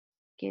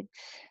 Good.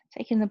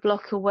 Taking the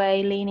block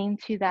away, leaning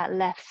to that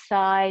left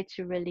side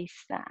to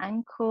release the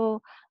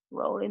ankle,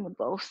 rolling the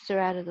bolster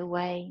out of the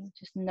way,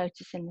 just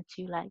noticing the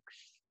two legs.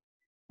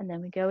 And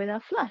then we go with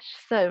our flush.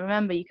 So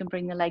remember, you can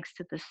bring the legs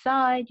to the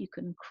side, you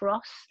can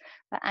cross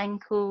the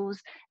ankles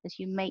as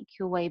you make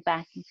your way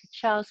back into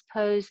child's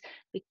pose,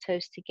 big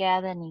toes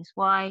together, knees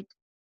wide.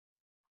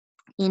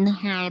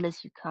 Inhale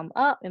as you come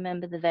up,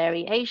 remember the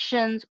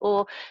variations,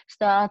 or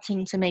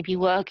starting to maybe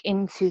work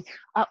into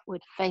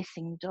upward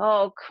facing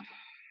dog.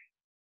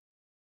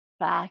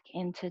 Back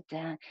into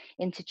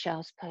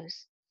child's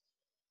pose.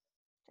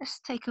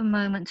 Just take a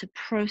moment to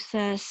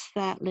process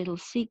that little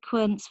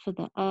sequence for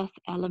the earth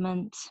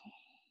element.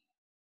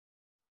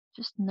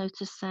 Just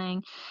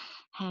noticing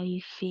how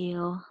you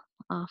feel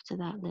after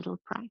that little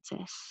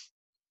practice.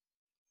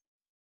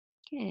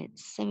 Good.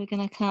 So we're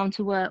going to come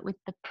to work with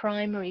the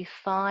primary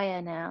fire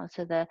now.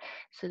 So the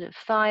sort of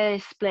fire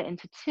is split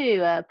into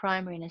two, a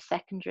primary and a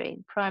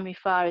secondary. Primary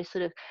fire is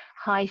sort of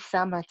high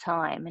summer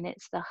time, and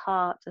it's the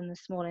heart and the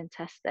small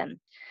intestine.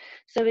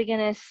 So we're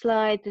going to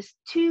slide this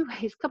a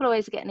couple of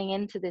ways of getting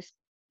into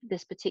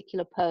this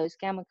particular pose,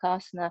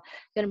 Gomukhasana.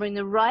 Going to bring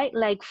the right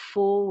leg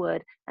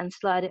forward and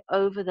slide it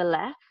over the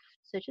left.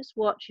 So just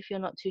watch if you're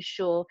not too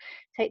sure.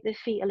 Take the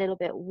feet a little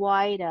bit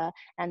wider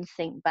and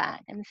sink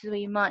back. And this is where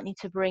you might need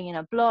to bring in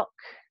a block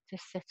to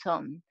sit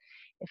on.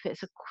 if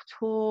it's at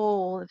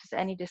all, if there's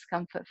any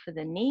discomfort for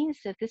the knees.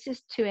 So if this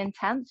is too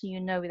intense,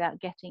 you know without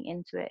getting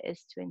into it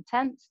is too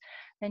intense,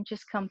 then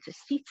just come to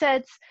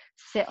seated,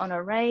 sit on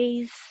a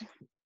raise,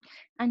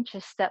 and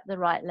just step the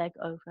right leg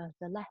over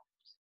the left.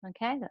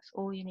 Okay, that's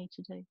all you need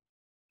to do.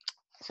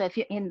 So if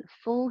you're in the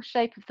full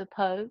shape of the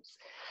pose,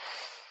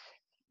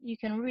 you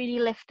can really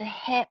lift the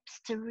hips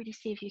to really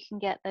see if you can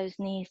get those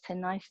knees to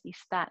nicely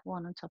stack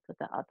one on top of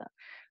the other.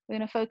 We're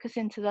going to focus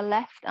into the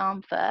left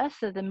arm first.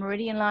 So the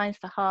meridian lines,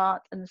 the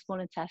heart and the small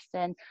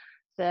intestine,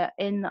 they're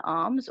in the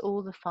arms.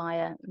 All the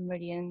fire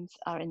meridians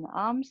are in the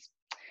arms.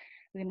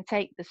 We're going to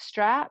take the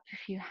strap.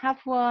 If you have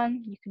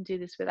one, you can do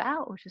this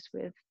without, or just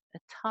with a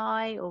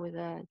tie or with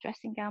a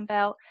dressing gown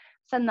belt.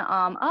 Send the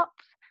arm up,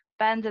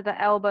 bend at the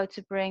elbow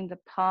to bring the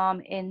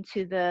palm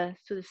into the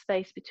sort of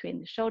space between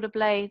the shoulder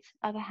blades.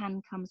 Other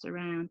hand comes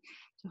around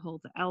to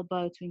hold the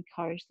elbow to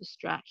encourage the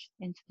stretch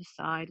into the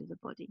side of the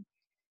body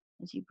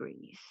as you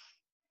breathe.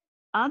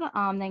 Other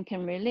arm then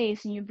can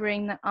release, and you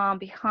bring the arm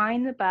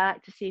behind the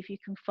back to see if you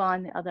can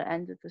find the other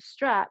end of the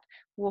strap,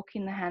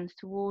 walking the hands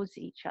towards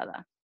each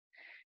other.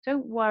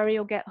 Don't worry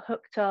or get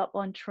hooked up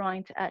on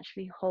trying to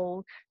actually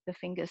hold the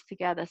fingers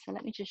together. So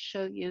let me just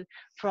show you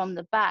from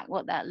the back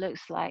what that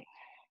looks like.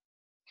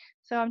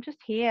 So I'm just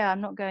here, I'm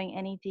not going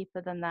any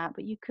deeper than that,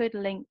 but you could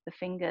link the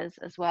fingers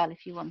as well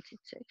if you wanted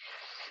to.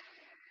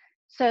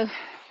 So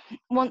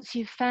once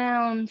you've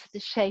found the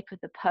shape of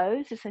the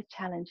pose, it's a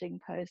challenging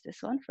pose,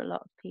 this one, for a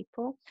lot of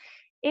people.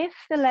 If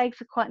the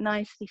legs are quite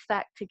nicely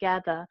stacked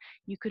together,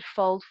 you could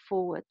fold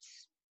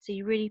forwards. So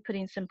you're really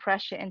putting some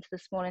pressure into the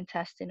small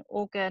intestine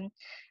organ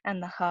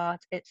and the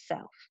heart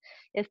itself.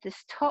 If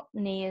this top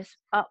knee is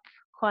up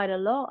quite a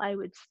lot, I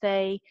would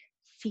stay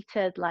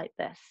seated like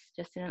this,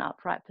 just in an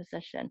upright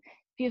position.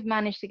 If you've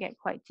managed to get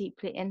quite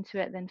deeply into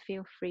it, then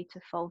feel free to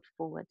fold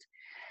forward.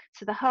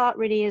 So the heart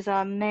really is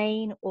our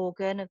main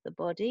organ of the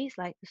body. It's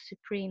like the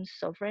supreme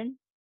sovereign.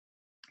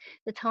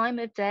 The time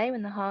of day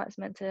when the heart is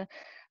meant to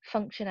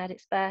function at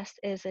its best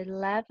is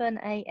 11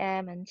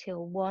 a.m.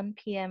 until 1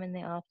 p.m. in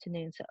the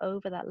afternoon, so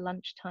over that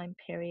lunchtime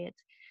period.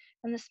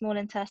 And the small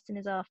intestine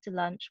is after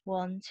lunch,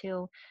 1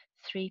 till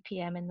 3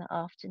 p.m. in the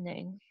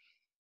afternoon.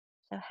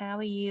 So how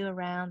are you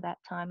around that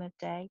time of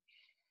day?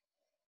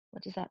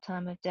 What does that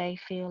time of day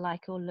feel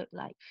like or look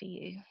like for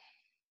you?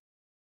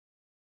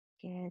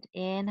 Good.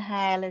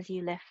 Inhale as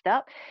you lift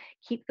up.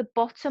 Keep the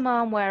bottom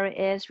arm where it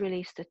is.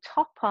 Release the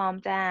top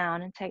arm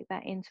down and take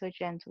that into a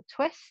gentle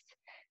twist.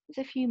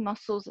 There's a few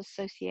muscles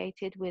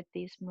associated with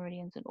these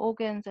meridians and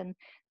organs, and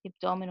the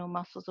abdominal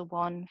muscles are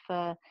one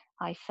for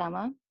high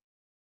summer,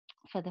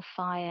 for the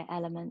fire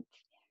element.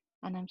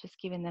 And I'm just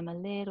giving them a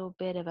little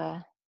bit of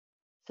a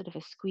sort of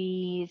a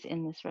squeeze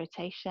in this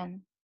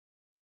rotation.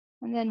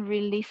 And then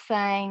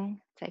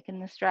releasing, taking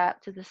the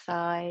strap to the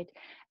side,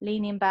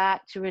 leaning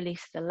back to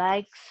release the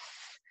legs.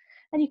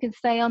 And you can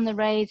stay on the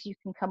raise, you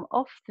can come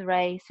off the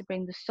raise to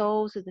bring the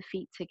soles of the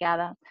feet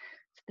together.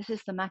 So this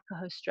is the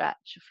Macaho stretch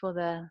for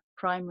the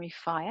primary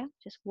fire.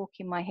 Just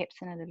walking my hips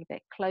in a little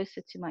bit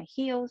closer to my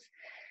heels.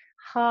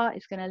 Heart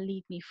is going to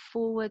lead me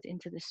forward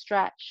into the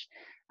stretch.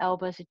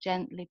 Elbows are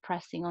gently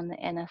pressing on the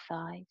inner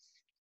thighs.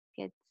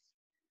 Good.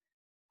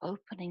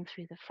 Opening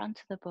through the front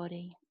of the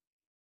body.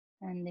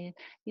 And the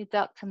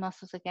adductor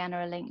muscles again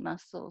are a linked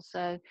muscle,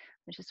 so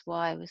which is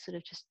why we're sort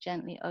of just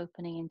gently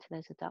opening into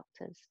those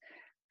adductors.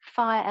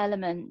 Fire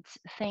element,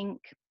 think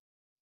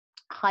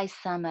high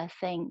summer,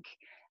 think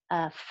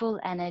full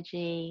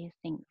energy,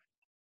 think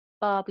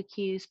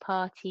barbecues,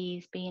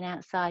 parties, being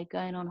outside,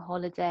 going on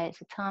holiday.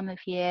 It's a time of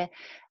year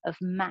of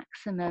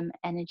maximum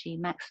energy,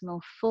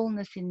 maximal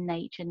fullness in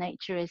nature.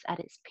 Nature is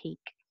at its peak.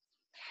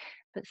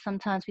 But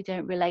sometimes we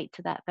don't relate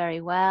to that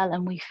very well,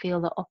 and we feel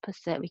the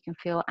opposite. We can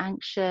feel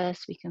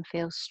anxious, we can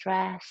feel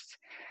stressed,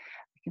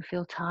 we can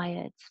feel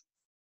tired.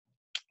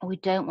 We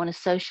don't want to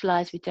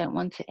socialize, we don't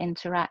want to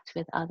interact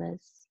with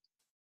others.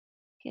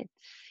 Good.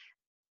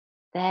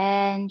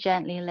 Then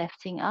gently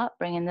lifting up,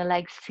 bringing the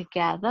legs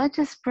together.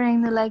 Just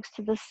bring the legs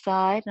to the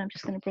side. And I'm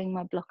just going to bring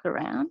my block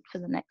around for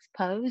the next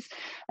pose.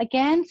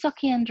 Again,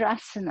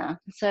 Sakyandrasana.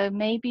 So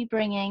maybe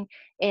bringing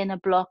in a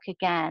block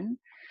again.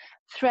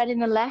 Thread in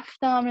the left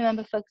arm,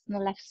 remember focus on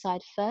the left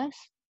side first.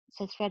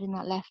 So threading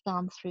that left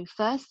arm through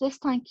first, this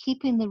time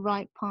keeping the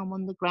right palm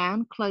on the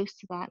ground close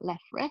to that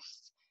left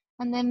wrist.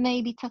 And then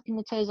maybe tucking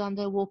the toes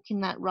under, walking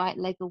that right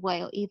leg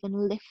away, or even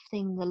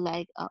lifting the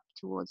leg up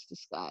towards the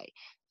sky.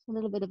 So a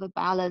little bit of a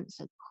balance,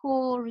 a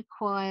core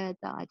required,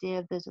 that idea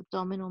of those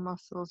abdominal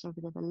muscles are a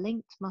bit of a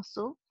linked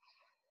muscle.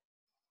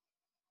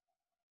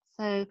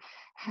 So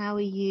how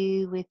are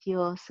you with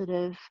your sort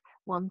of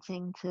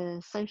wanting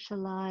to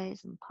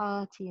socialize and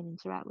party and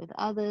interact with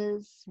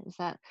others? Is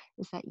that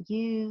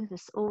you?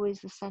 That's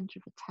always the center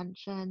of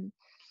attention,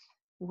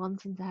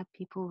 wanting to have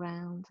people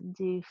around and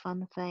do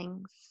fun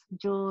things.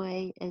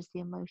 Joy is the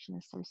emotion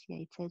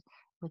associated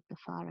with the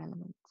fire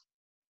element.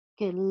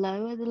 Good.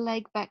 Lower the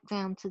leg back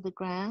down to the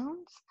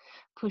ground.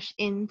 Push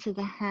into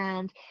the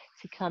hand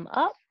to come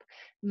up.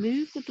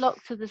 Move the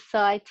block to the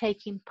side,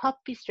 taking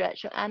puppy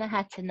stretch or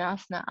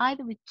Anahatanasana,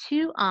 either with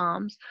 2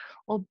 arms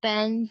or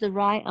bend the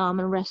right arm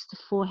and rest the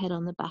forehead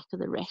on the back of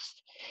the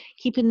wrist.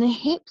 Keeping the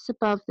hips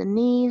above the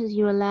knees as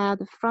you allow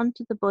the front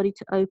of the body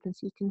to open,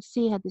 so you can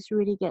see how this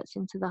really gets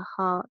into the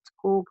heart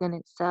organ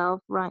itself,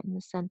 right in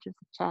the center of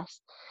the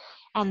chest.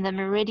 And the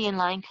meridian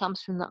line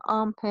comes from the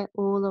armpit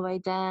all the way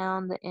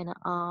down the inner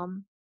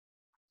arm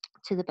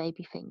to the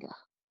baby finger.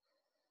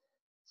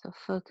 So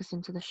focus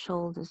into the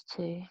shoulders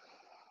too.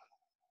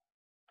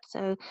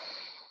 So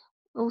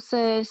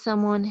also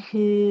someone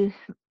who,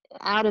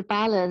 out of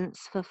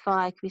balance for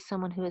fire, could be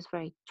someone who is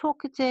very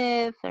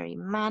talkative, very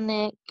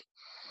manic,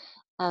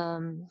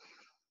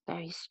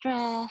 very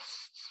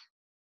stressed.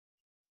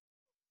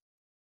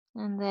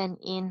 And then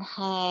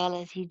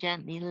inhale as you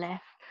gently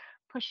lift,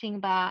 pushing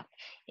back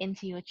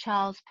into your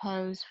child's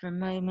pose for a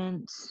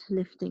moment,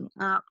 lifting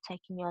up,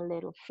 taking your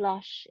little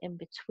flush in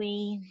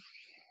between,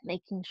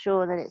 making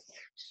sure that it's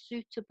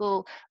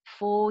suitable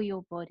for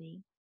your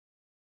body.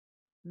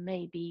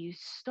 Maybe you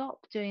stop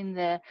doing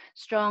the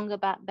stronger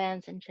back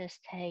bends and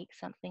just take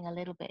something a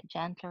little bit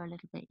gentler, a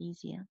little bit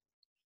easier.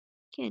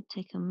 Good.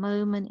 Take a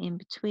moment in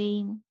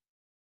between.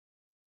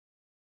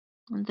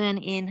 And then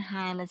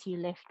inhale as you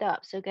lift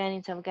up. So going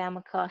into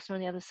Avagamakhasana on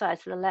the other side.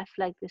 So the left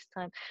leg this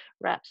time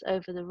wraps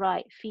over the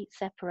right, feet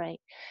separate.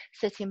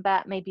 Sitting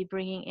back, maybe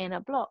bringing in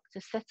a block to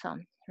sit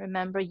on.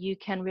 Remember, you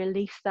can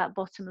release that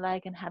bottom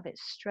leg and have it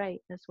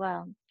straight as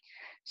well.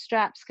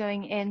 Straps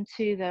going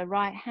into the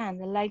right hand.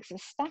 The legs are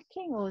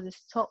stacking, or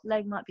this top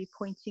leg might be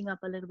pointing up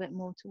a little bit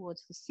more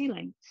towards the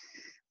ceiling.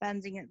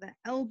 Bending at the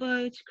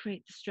elbow to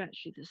create the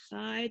stretch through the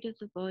side of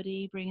the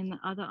body, bringing the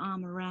other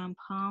arm around,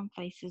 palm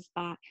faces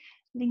back,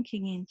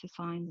 linking in to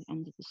find the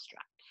end of the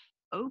strap.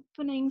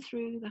 Opening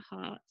through the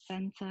heart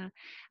center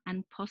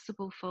and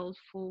possible fold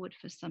forward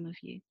for some of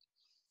you.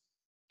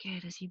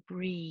 Good, as you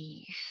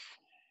breathe.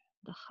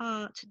 The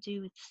heart to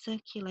do with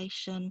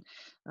circulation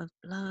of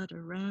blood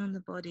around the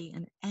body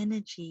and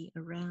energy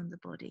around the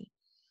body.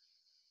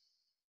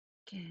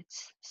 Good.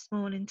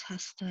 Small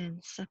intestine,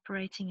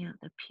 separating out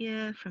the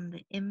pure from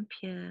the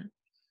impure.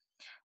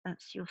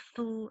 That's your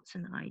thoughts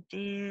and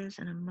ideas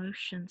and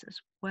emotions, as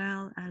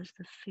well as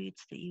the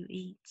foods that you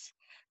eat,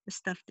 the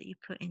stuff that you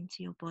put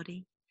into your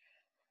body.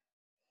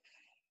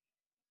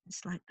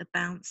 It's like the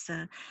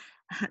bouncer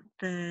at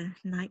the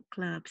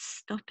nightclub,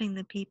 stopping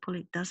the people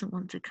it doesn't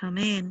want to come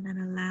in and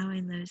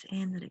allowing those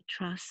in that it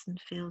trusts and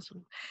feels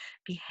will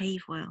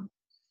behave well.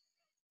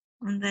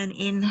 And then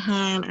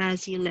inhale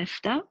as you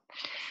lift up.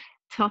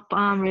 Top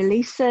arm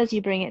releases,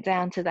 you bring it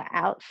down to the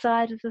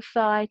outside of the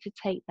thigh to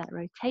take that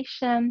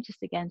rotation, just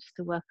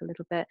to work a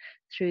little bit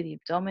through the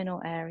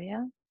abdominal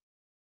area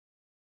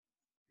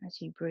as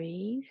you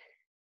breathe.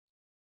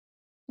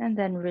 And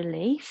then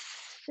release,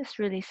 just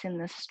releasing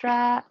the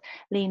strap,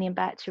 leaning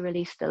back to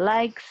release the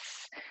legs,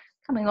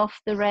 coming off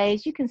the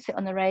raise. You can sit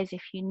on the raise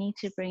if you need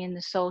to, bring in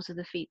the soles of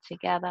the feet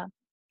together.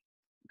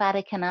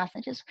 Baddha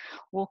Konasana, just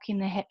walking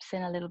the hips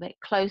in a little bit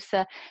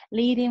closer,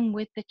 leading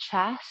with the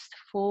chest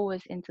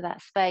forwards into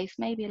that space,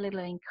 maybe a little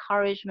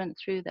encouragement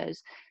through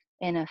those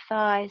inner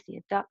thighs, the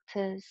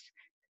adductors,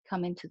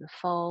 come into the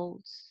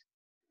folds,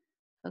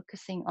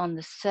 focusing on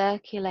the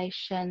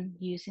circulation,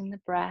 using the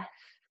breath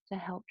to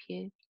help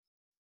you.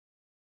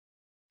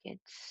 Good.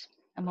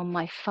 I'm on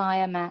my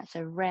fire mat,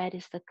 so red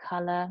is the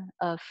color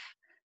of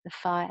the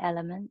fire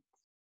element.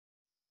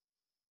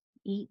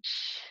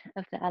 Each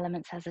of the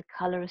elements has a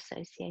color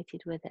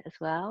associated with it as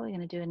well. We're going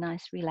to do a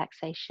nice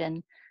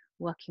relaxation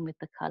working with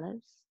the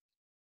colors.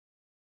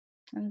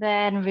 And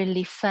then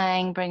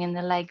releasing, bringing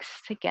the legs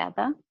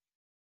together.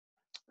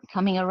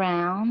 Coming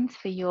around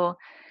for your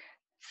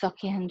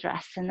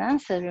Sakyahendrasana.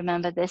 So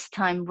remember this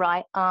time,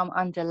 right arm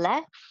under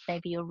left,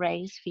 maybe your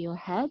raise for your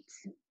head.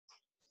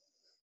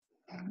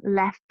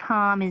 Left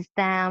palm is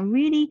down,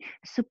 really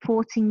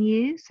supporting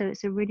you, so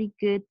it's a really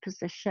good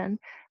position.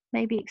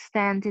 Maybe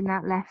extending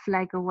that left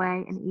leg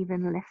away and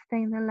even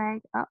lifting the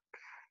leg up.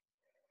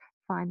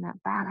 Find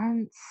that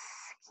balance.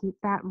 Keep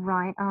that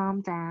right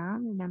arm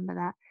down. Remember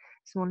that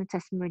small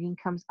intestine meridian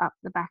comes up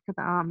the back of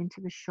the arm into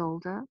the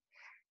shoulder.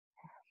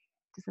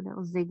 Just a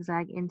little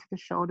zigzag into the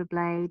shoulder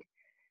blade.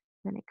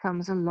 Then it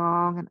comes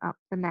along and up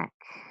the neck.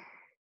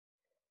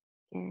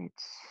 Good.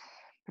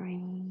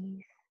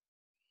 Breathe.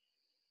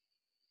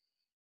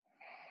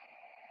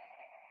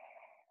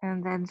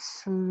 And then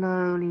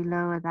slowly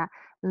lower that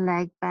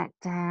leg back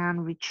down,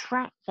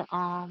 retract the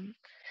arm,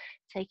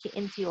 take it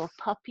into your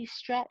puppy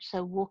stretch.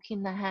 So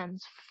walking the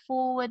hands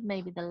forward,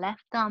 maybe the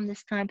left arm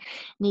this time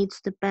needs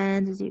to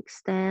bend as you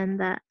extend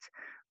that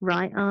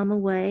right arm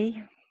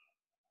away.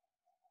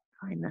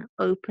 Find that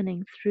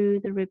opening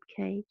through the rib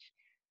cage.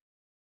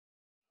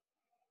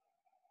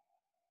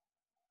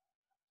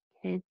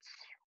 Good.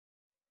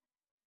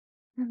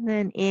 And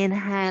then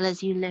inhale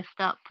as you lift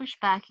up, push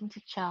back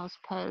into child's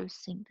pose,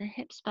 sink the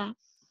hips back.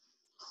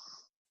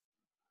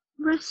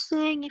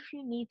 Resting if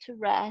you need to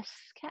rest,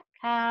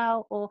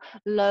 cat-cow or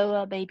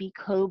lower baby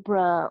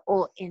cobra,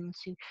 or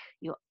into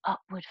your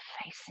upward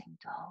facing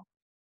dog.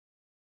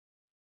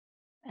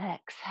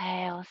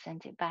 Exhale,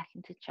 send it back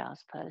into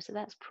child's pose. So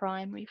that's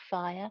primary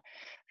fire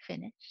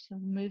finished. So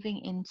moving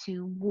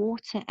into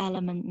water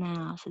element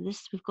now. So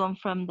this, we've gone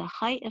from the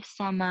height of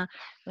summer,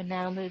 we're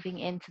now moving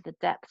into the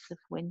depths of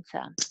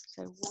winter.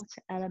 So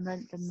water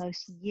element, the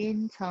most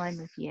yin time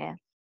of year.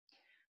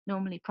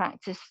 Normally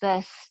practice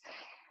this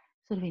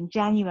sort of in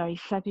January,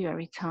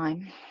 February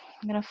time.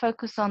 I'm going to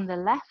focus on the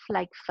left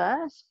leg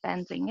first,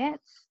 bending it,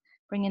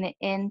 bringing it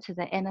into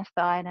the inner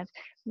thigh. And I've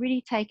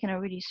really taken a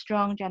really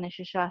strong Janu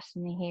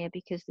Sirsasana here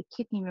because the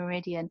kidney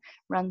meridian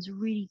runs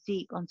really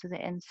deep onto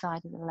the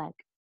inside of the leg.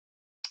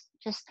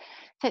 Just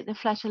take the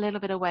flesh a little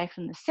bit away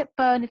from the sit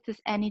bone. If there's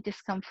any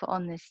discomfort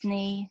on this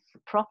knee,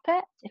 prop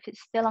it. If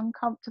it's still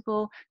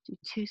uncomfortable, do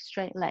 2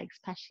 straight legs,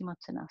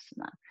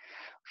 Paschimottanasana.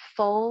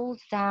 Fold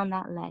down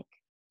that leg.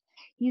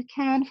 You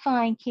can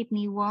find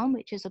kidney 1,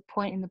 which is a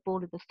point in the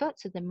ball of the foot.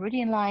 So the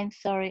meridian lines,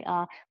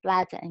 are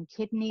bladder and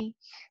kidney.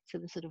 So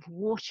the sort of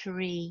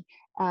watery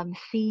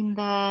theme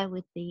there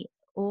with the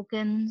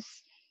organs.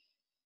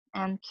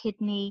 And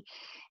kidney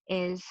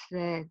is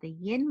the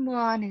yin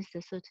one, is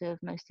the sort of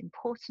most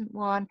important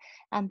one.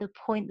 And the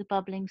point, the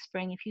bubbling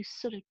spring, if you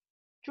sort of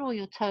draw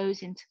your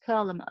toes in to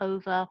curl them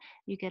over,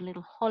 you get a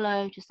little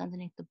hollow just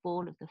underneath the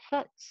ball of the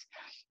foot.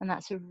 And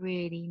that's a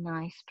really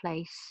nice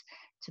place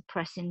to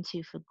press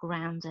into for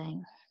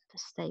grounding, for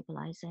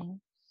stabilizing.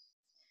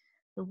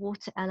 The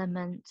water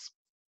element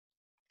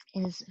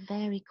is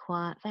very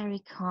quiet, very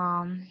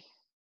calm.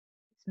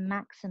 It's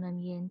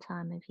maximum yin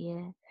time of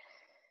year.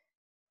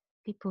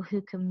 People who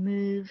can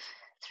move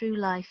through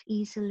life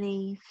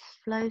easily,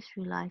 flow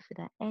through life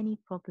without any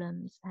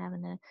problems,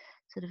 having a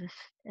sort of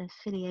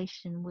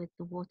affiliation with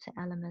the water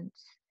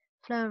elements,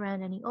 flow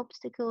around any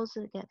obstacles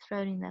that get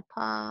thrown in their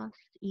path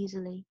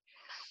easily.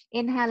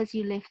 Inhale as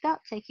you lift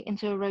up, take it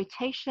into a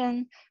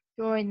rotation,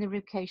 drawing the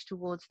ribcage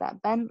towards that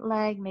bent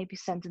leg, maybe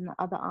sending the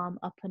other arm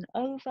up and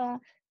over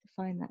to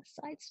find that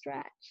side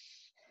stretch.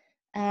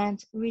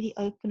 And really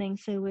opening,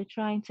 so we're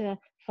trying to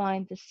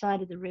find the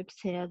side of the ribs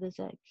here. There's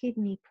a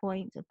kidney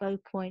point, a bow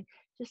point,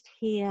 just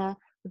here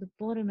at the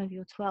bottom of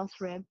your 12th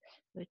rib.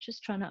 We're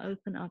just trying to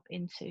open up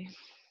into.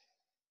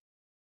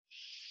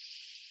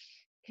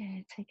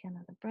 Okay, take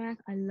another breath.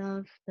 I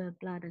love the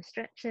bladder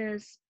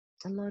stretches,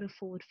 a lot of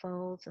forward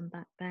folds and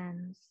back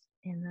bends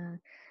in the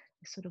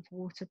sort of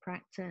water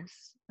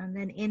practice. And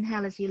then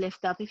inhale as you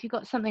lift up. If you've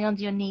got something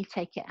under your knee,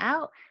 take it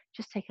out.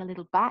 Just take a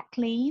little back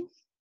lean.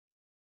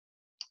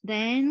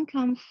 Then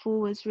come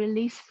forwards,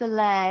 release the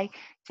leg,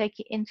 take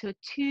it into a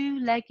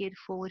 2-legged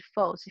forward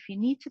fold. So if you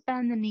need to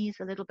bend the knees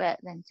a little bit,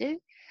 then do.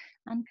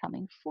 And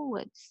coming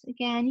forwards.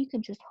 Again, you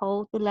can just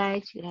hold the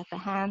legs. You could have the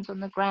hands on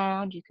the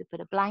ground. You could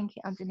put a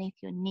blanket underneath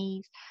your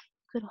knees.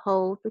 You could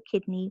hold the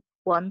kidney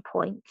 1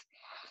 point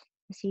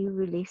as you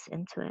release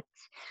into it.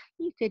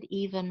 You could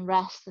even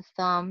rest the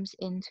thumbs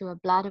into a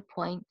bladder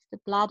point. The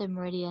bladder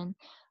meridian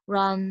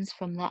runs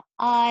from the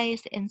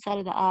eyes, the inside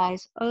of the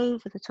eyes,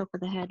 over the top of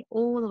the head,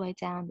 all the way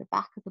down the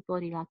back of the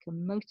body like a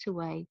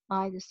motorway,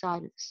 either side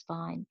of the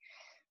spine,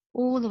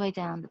 all the way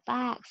down the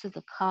backs of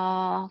the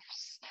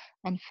calves,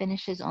 and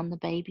finishes on the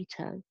baby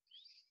toe.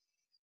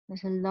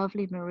 There's a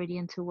lovely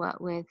meridian to work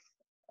with,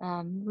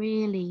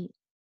 really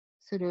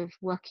sort of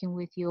working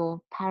with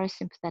your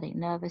parasympathetic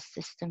nervous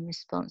system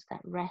response,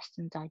 that rest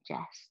and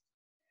digest.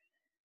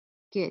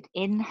 Good.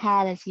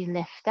 Inhale as you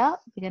lift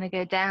up. We're going to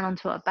go down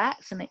onto our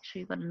back, so make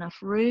sure you've got enough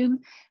room.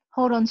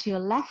 Hold on to your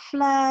left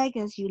leg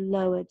as you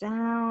lower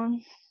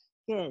down.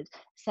 Good.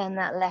 Send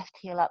that left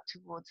heel up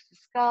towards the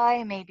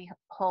sky. Maybe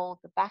hold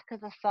the back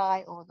of the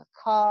thigh or the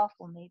calf,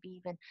 or maybe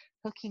even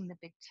hooking the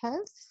big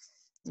toe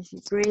as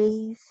you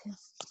breathe.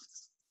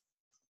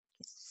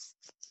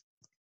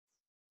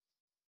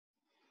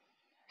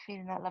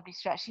 Feeling that lovely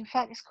stretch. In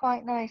fact, it's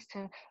quite nice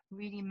to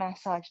really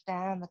massage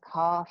down the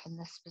calf in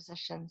this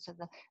position, so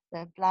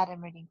the bladder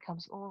meridian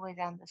comes all the way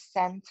down the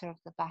center of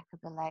the back of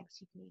the legs.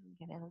 You can even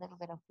give it a little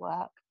bit of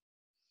work.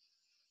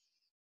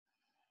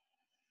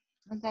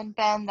 And then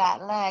bend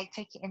that leg,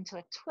 take it into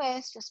a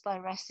twist just by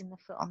resting the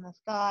foot on the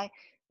thigh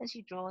as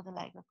you draw the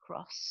leg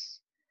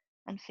across.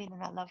 And feeling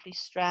that lovely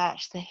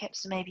stretch. The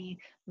hips maybe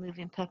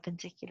moving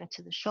perpendicular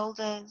to the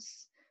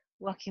shoulders,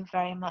 working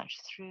very much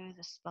through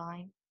the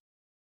spine.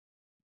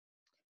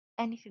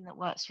 Anything that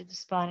works through the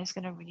spine is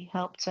going to really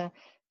help to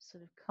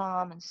sort of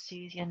calm and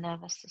soothe your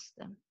nervous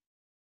system.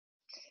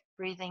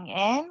 Breathing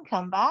in,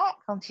 come back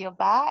onto your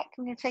back.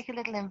 I'm going to take a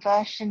little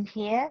inversion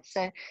here.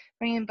 So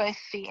bringing both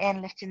feet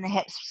in, lifting the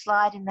hips,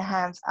 sliding the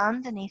hands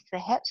underneath the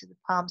hips with the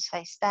palms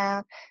face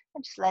down,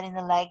 and just letting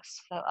the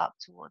legs float up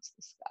towards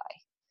the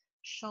sky.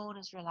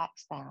 Shoulders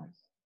relax down.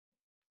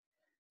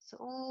 So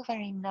all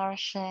very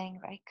nourishing,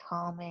 very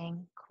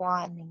calming,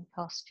 quietening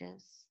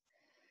postures.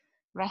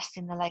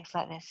 Resting the legs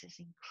like this is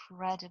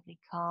incredibly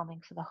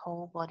calming for the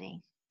whole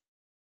body.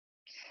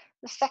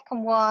 The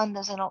second one,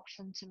 there's an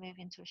option to move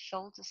into a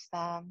shoulder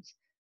stand,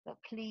 but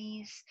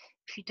please,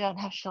 if you don't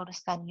have shoulder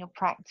stand in your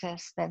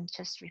practice, then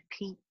just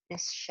repeat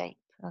this shape,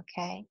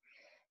 okay?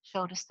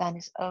 Shoulder stand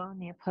is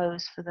only a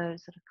pose for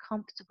those that are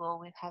comfortable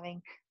with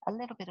having a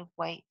little bit of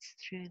weight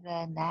through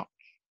their neck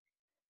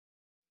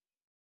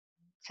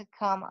to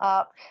come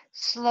up.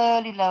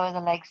 Slowly lower the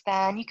legs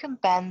down. You can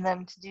bend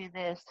them to do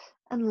this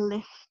and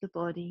lift the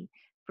body.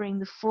 Bring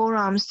the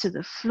forearms to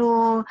the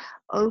floor,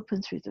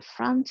 open through the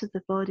front of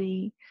the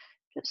body.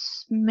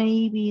 Just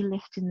maybe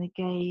lifting the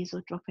gaze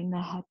or dropping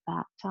the head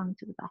back, tongue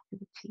to the back of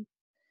the teeth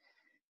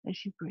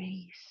as you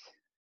breathe.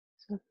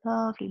 It's a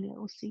lovely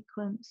little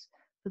sequence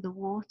for the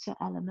water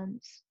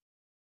elements.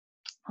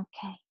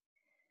 Okay.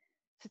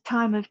 The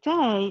time of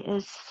day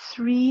is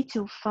 3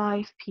 till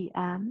 5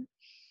 p.m.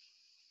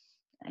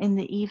 in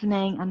the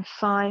evening and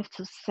 5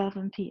 till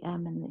 7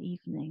 p.m. in the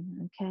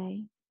evening.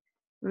 Okay.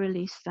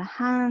 Release the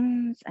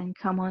hands and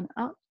come on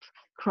up.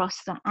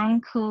 Cross the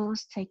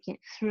ankles, take it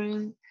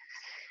through.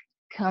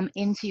 Come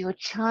into your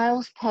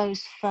child's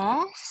pose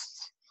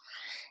first.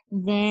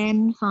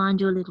 Then find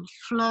your little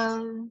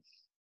flow,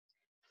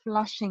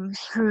 flushing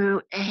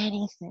through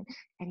anything,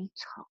 any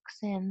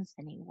toxins,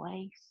 any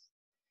waste,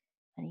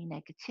 any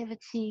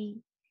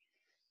negativity.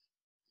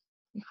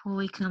 Before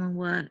we come and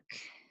work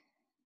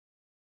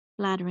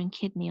bladder and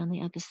kidney on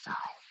the other side.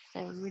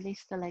 So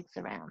release the legs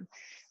around.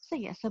 So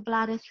yeah, so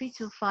bladder 3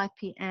 till 5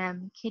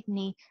 p.m.,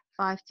 kidney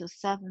 5 till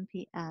 7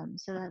 p.m.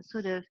 So that's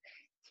sort of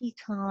tea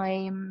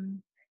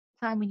time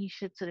when you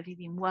should sort of, you've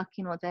been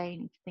working all day, you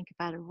need to think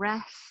about a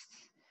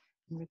rest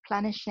and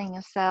replenishing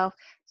yourself.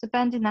 So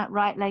bending that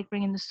right leg,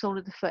 bringing the sole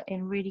of the foot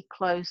in really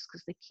close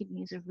because the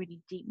kidneys are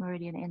really deep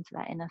meridian into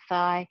that inner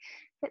thigh.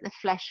 Put the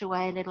flesh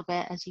away a little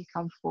bit as you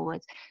come forward.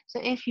 So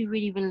if you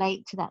really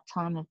relate to that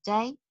time of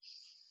day,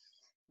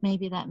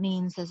 maybe that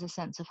means there's a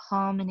sense of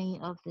harmony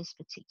of this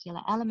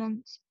particular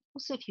element.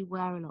 Also, if you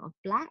wear a lot of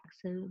black,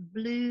 so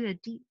blue, a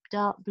deep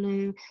dark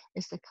blue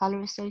is the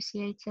color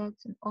associated,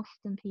 and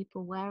often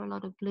people wear a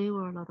lot of blue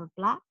or a lot of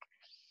black.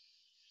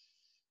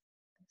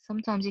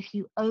 Sometimes if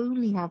you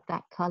only have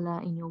that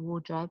color in your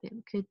wardrobe, it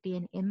could be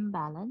an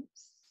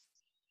imbalance.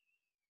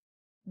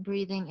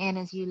 Breathing in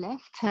as you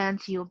lift, turn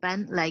to your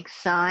bent leg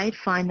side,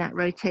 find that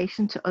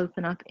rotation to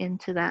open up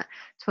into that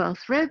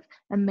 12th rib,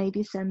 and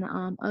maybe send the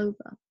arm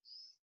over.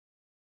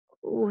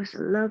 Oh, it's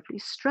a lovely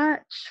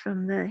stretch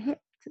from the hip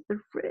to the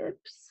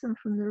ribs and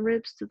from the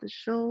ribs to the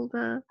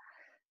shoulder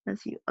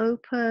as you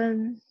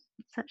open.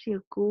 It's actually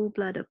a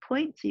gallbladder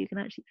point, so you can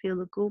actually feel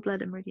the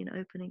gallbladder meridian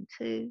opening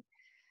too.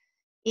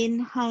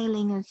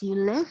 Inhaling as you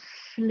lift,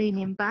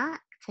 leaning back,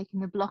 taking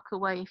the block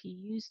away if you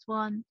used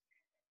one,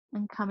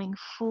 and coming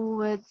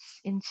forwards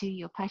into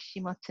your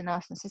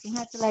Paschimottanasana. So if you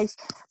had the legs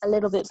a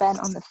little bit bent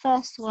on the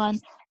first one,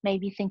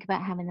 maybe think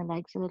about having the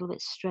legs a little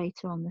bit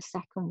straighter on the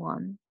second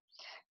one.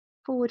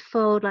 Forward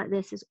fold like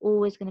this is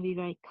always going to be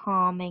very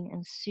calming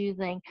and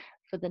soothing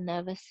for the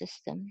nervous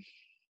system,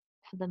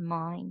 for the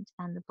mind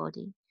and the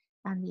body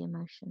and the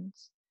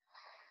emotions.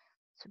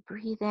 So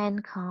breathe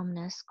in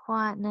calmness,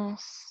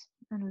 quietness,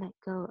 and let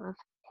go of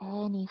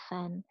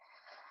anything,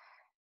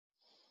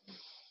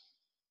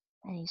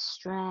 any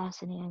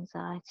stress, any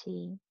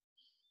anxiety,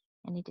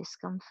 any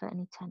discomfort,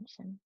 any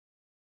tension.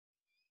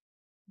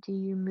 Do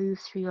you move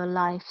through your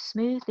life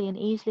smoothly and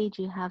easily?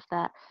 Do you have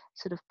that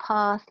sort of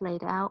path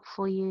laid out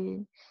for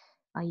you?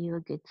 Are you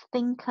a good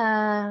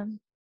thinker?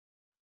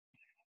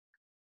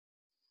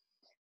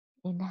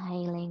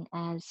 Inhaling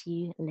as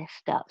you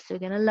lift up. So we're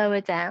going to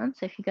lower down.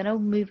 So if you're going to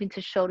move into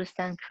shoulder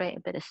stand, create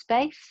a bit of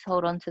space.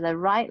 Hold on to the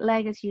right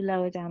leg as you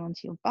lower down onto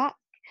your back.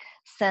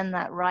 Send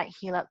that right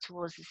heel up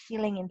towards the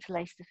ceiling.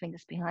 Interlace the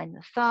fingers behind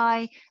the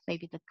thigh,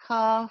 maybe the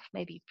calf,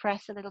 maybe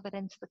press a little bit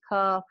into the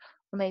calf,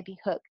 or maybe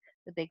hook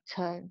the big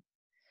toe.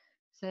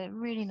 So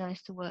really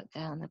nice to work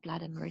down the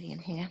bladder meridian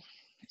here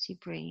as you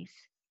breathe.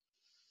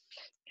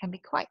 Can be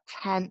quite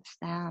tense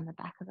down the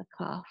back of the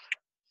calf.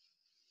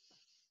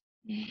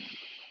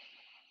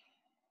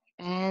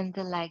 And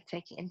the leg,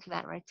 take it into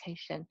that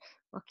rotation,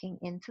 looking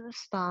into the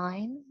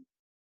spine.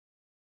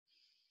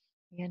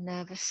 Your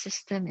nervous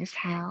system is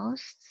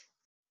housed,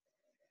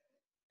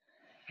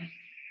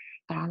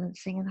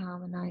 balancing and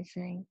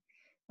harmonizing.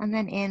 And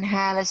then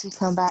inhale as you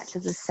come back to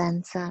the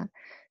center.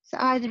 So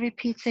either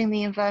repeating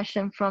the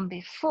inversion from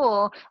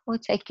before or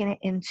taking it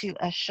into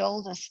a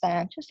shoulder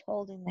stand, just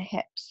holding the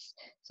hips.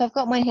 So I've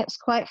got my hips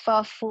quite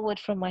far forward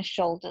from my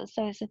shoulders,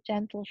 so it's a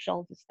gentle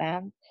shoulder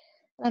stand.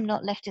 I'm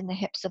not lifting the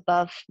hips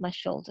above my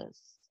shoulders.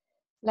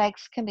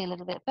 Legs can be a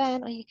little bit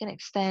bent, or you can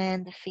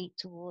extend the feet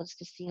towards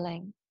the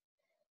ceiling.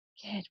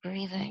 Good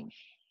breathing.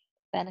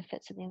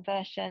 Benefits of the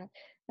inversion,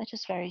 they're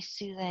just very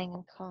soothing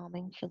and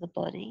calming for the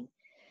body.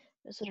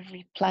 They're sort of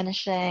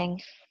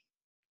replenishing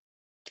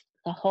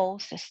the whole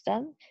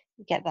system.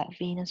 You get that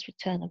venous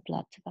return of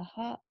blood to the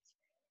heart.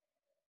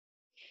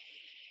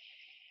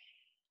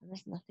 And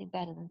there's nothing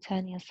better than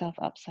turning yourself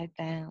upside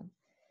down.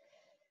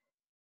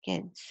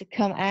 Good. So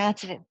come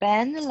out of it.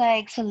 Bend the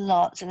legs a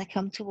lot so they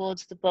come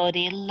towards the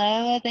body.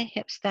 Lower the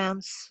hips down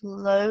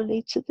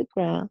slowly to the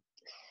ground.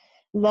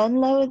 Then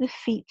lower the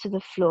feet to the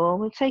floor.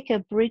 We'll take a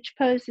bridge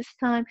pose this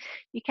time.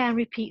 You can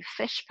repeat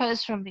fish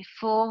pose from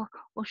before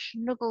or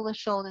snuggle the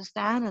shoulders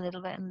down a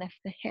little bit and lift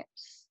the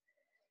hips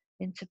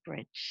into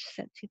bridge.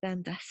 Setu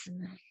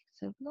Dandasana.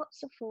 So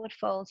lots of forward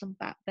folds and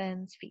back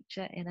bends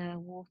feature in our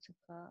water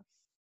class.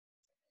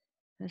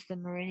 as the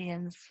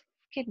meridians,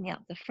 kidney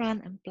up the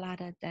front and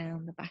bladder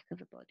down the back of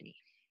the body.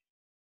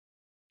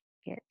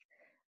 Get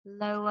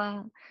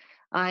lower,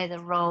 either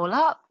roll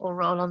up or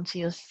roll onto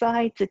your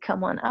side to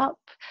come on up.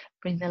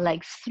 Bring the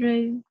legs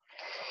through.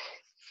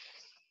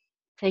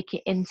 Take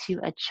it into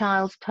a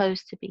child's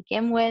pose to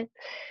begin with.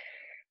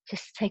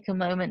 Just take a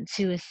moment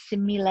to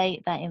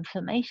assimilate that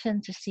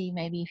information to see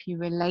maybe if you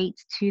relate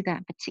to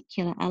that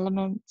particular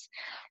element.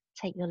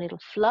 Take your little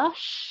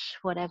flush,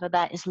 whatever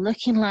that is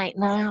looking like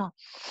now,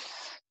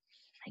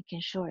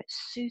 making sure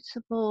it's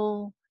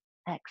suitable.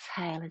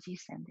 Exhale as you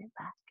send it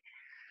back,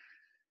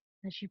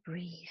 as you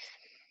breathe.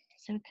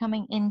 So we're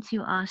coming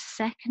into our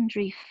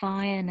secondary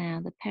fire now,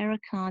 the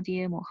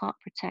pericardium or heart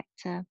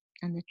protector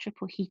and the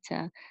triple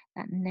heater,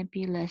 that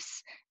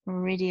nebulous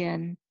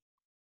meridian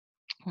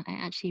that I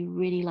actually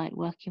really like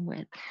working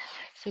with.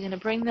 So we're going to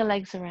bring the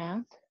legs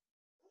around,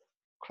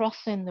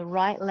 crossing the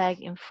right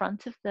leg in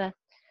front of the,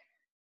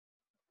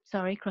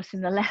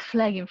 crossing the left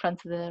leg in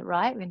front of the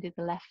right. We're going to do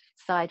the left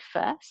side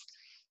first.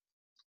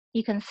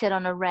 You can sit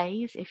on a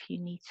raise if you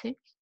need to.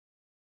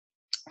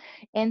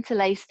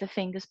 Interlace the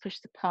fingers, push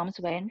the palms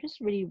away, and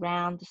just really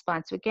round the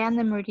spine. So again,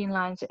 the meridian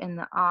lines are in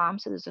the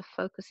arms, so there's a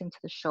focus into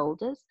the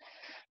shoulders.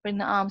 Bring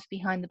the arms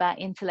behind the back,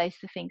 interlace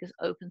the fingers,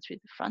 open through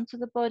the front of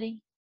the body.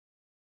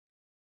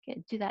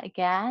 Okay, do that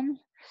again.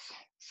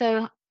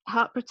 So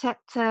heart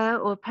protector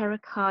or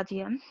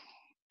pericardium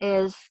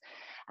is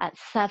at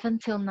 7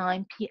 till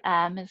 9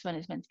 p.m. is when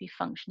it's meant to be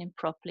functioning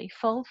properly.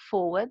 Fold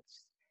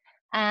forwards.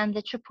 And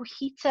the triple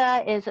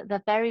heater is at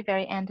the very,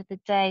 very end of the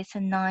day, so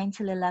 9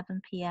 till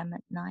 11 p.m.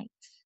 at night.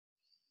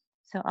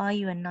 So are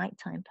you a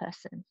nighttime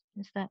person?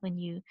 Is that when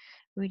you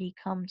really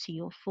come to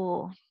your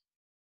fore?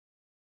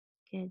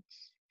 Good.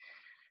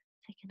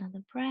 Take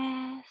another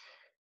breath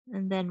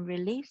and then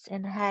release.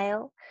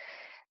 Inhale.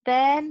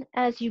 Then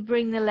as you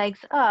bring the legs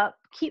up,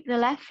 keep the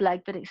left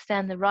leg but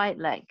extend the right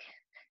leg,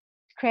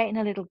 creating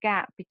a little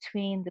gap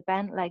between the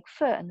bent leg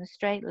foot and the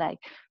straight leg.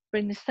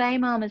 Bring the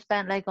same arm as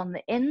bent leg on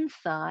the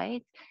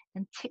inside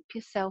and tip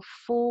yourself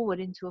forward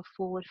into a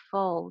forward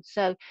fold.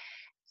 So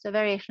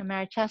variation of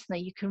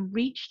Marichyasana, you can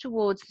reach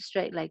towards the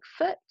straight leg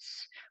foot,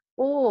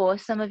 or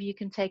some of you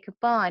can take a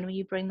bind where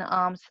you bring the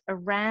arms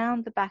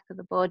around the back of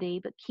the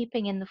body but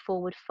keeping in the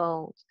forward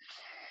fold.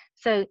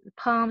 So the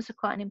palms are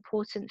quite an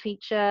important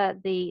feature.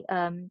 There's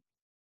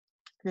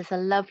a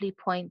lovely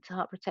point,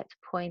 heart protector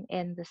point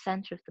in the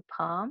center of the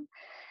palm,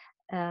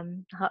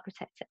 heart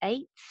protector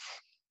 8,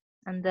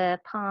 and the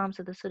palms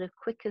are the sort of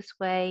quickest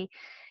way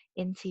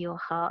into your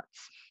heart.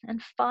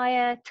 And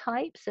fire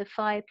type, so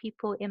fire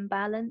people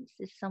imbalance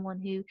is someone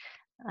who,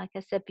 like I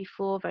said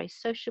before, very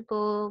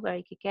sociable,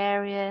 very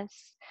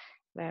gregarious,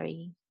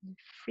 very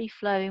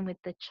free-flowing with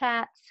the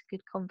chats,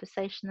 good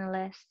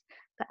conversationalist,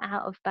 but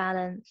out of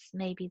balance,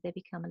 maybe they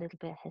become a little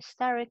bit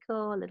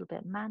hysterical, a little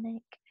bit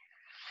manic.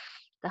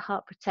 The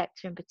heart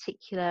protector in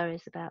particular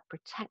is about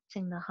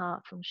protecting the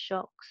heart from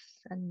shocks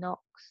and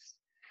knocks.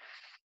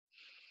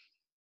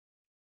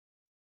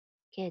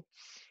 Good.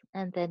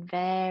 And then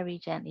very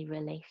gently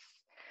release.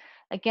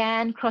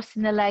 Again,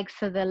 crossing the legs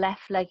so the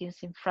left leg is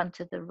in front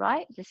of the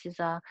right. This is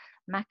our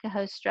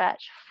Makaho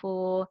stretch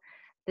for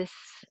this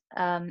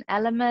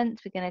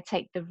element. We're going to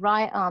take the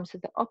right arm, so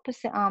the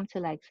opposite arm to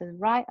leg. So the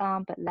right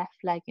arm but left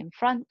leg in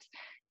front.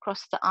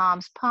 Cross the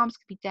arms, palms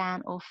could be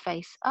down or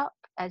face up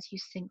as you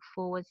sink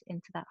forwards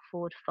into that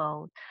forward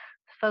fold.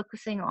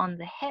 Focusing on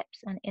the hips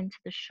and into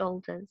the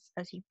shoulders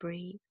as you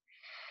breathe.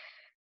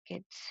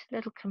 Get a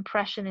little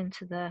compression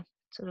into the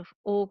sort of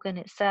organ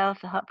itself.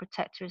 The heart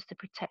protector is the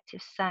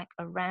protective sac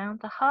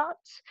around the heart.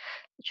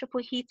 The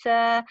triple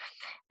heater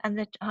and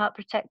the heart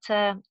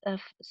protector are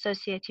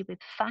associated with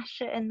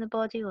fascia in the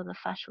body or the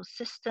fascial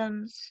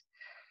systems.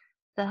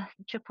 The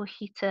triple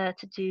heater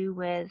to do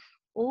with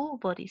all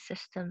body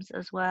systems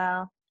as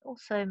well.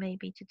 Also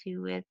maybe to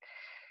do with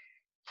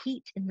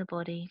heat in the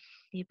body,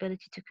 the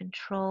ability to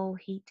control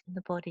heat in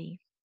the body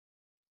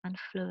and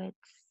fluids.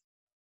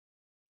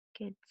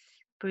 Good.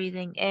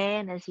 Breathing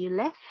in as you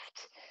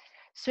lift,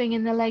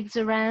 swinging the legs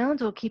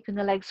around or keeping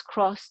the legs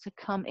crossed to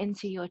come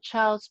into your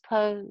child's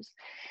pose.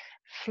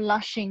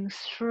 Flushing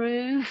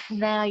through.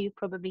 Now you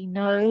probably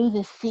know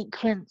the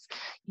sequence.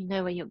 You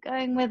know where you're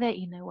going with it.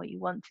 You know what you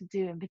want to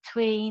do in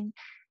between.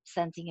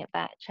 Sending it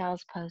back,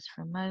 child's pose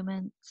for a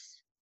moment.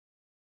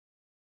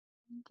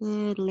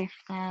 Good,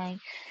 lifting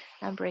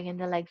and bringing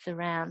the legs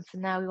around. So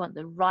now we want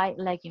the right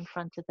leg in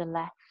front of the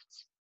left.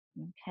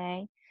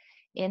 Okay.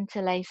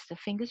 Interlace the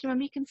fingers.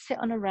 Remember, you can sit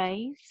on a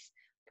raise,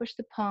 push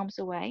the palms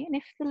away, and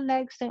if the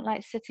legs don't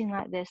like sitting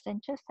like this,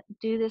 then just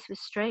do this with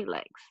straight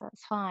legs.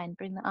 That's fine.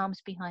 Bring the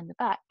arms behind the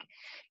back.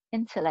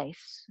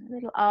 Interlace, a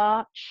little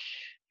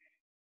arch,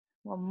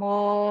 one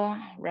more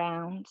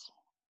round,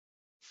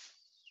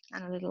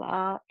 and a little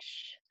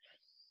arch.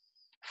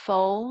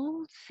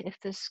 Fold if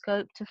there's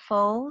scope to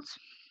fold.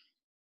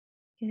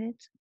 Good.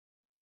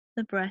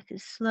 The breath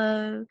is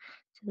slow,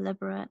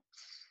 deliberate.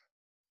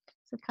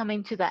 So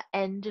coming to that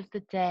end of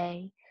the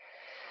day,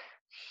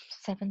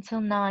 7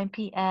 till 9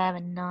 p.m.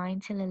 and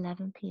 9 till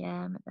 11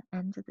 p.m. at the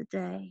end of the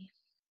day.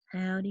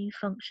 How do you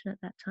function at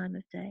that time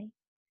of day?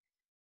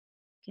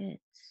 Good.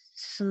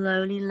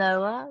 Slowly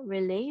lower,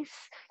 release.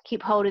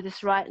 Keep hold of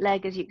this right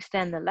leg as you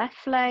extend the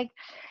left leg.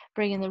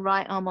 Bringing the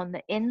right arm on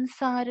the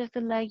inside of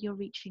the leg. You're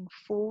reaching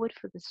forward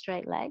for the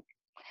straight leg.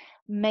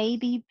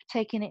 Maybe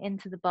taking it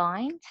into the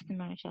bind, the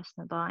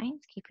Marichyasana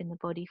bind, keeping the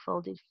body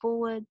folded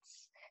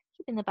forwards,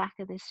 keeping the back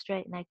of this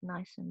straight leg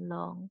nice and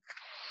long.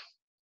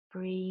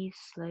 Breathe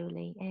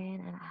slowly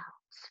in and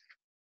out.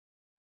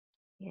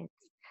 Good.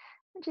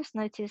 And just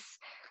notice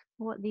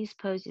what these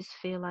poses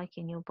feel like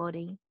in your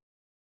body.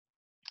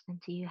 And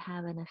do you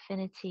have an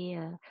affinity,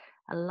 a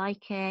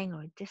liking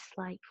or a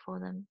dislike for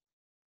them?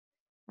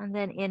 And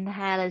then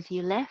inhale as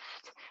you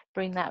lift.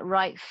 Bring that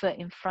right foot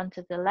in front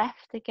of the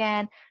left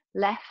again.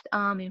 Left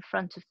arm in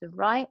front of the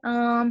right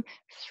arm.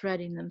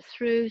 Threading them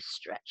through,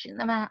 stretching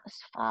them out as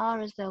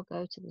far as they'll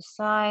go to the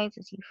sides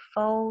as you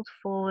fold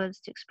forwards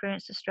to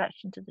experience the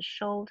stretch into the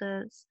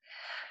shoulders.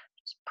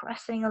 Just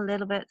pressing a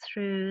little bit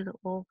through the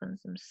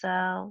organs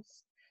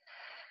themselves.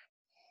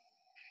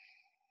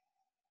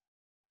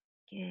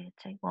 Good.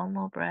 Take one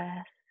more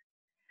breath.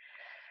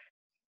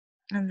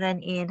 And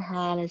then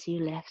inhale as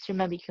you lift.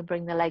 Remember, you can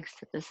bring the legs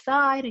to the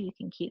side or you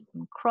can keep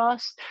them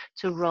crossed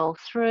to roll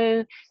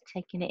through,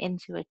 taking it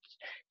into a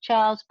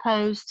child's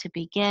pose to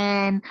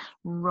begin,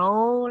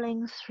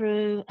 rolling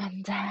through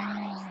and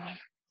down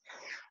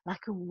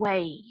like a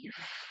wave,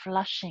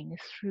 flushing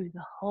through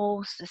the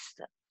whole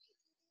system.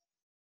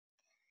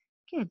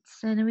 Good.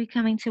 So now we're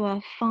coming to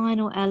our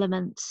final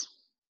element,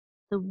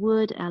 the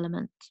wood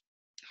element,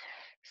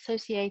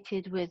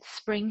 associated with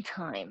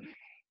springtime.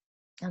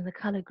 And the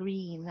color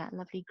green, that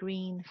lovely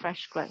green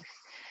fresh growth.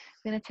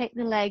 We're going to take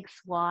the legs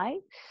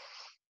wide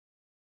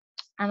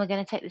and we're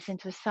going to take this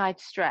into a side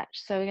stretch.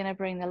 So we're going to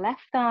bring the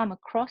left arm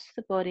across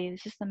the body.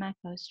 This is the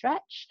Mako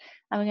stretch.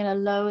 And we're going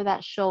to lower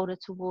that shoulder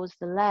towards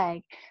the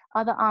leg.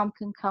 Other arm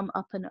can come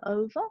up and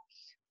over,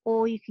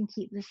 or you can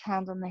keep this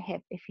hand on the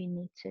hip if you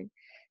need to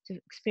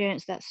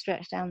experience that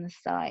stretch down the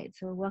side.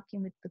 So we're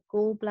working with the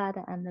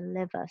gallbladder and the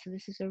liver. So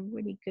this is a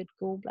really good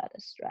gallbladder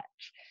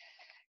stretch.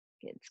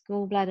 Its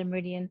gallbladder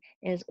meridian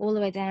is all the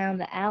way down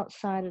the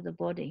outside of the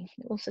body.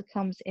 It also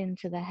comes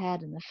into the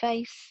head and the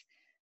face,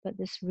 but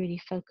this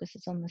really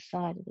focuses on the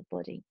side of the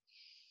body.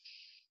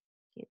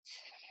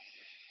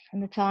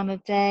 And the time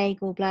of day,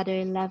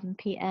 gallbladder 11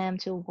 p.m.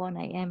 till 1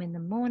 a.m. in the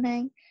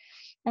morning.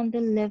 And the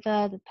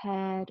liver, the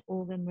paired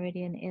organ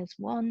meridian, is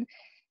 1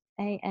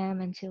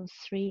 a.m. until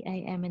 3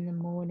 a.m. in the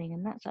morning.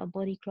 And that's our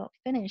body clock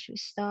finish. We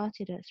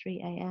started at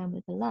 3 a.m.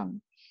 with the lung.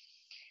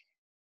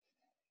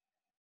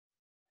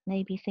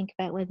 Maybe think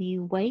about whether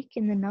you wake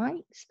in the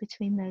nights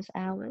between those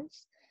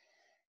hours.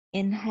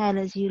 Inhale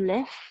as you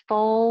lift,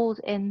 fold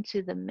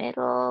into the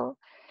middle.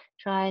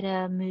 Try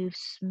to move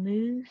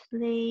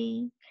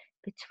smoothly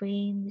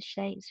between the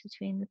shapes,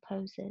 between the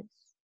poses.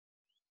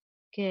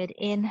 Good.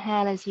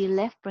 Inhale as you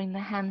lift, bring the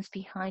hands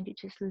behind you,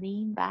 just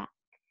lean back.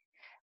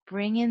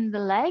 Bring in the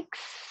legs,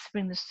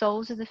 bring the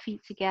soles of the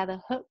feet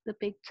together, hook the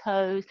big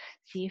toes,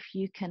 see if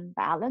you can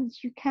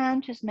balance. You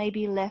can just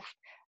maybe lift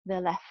the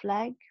left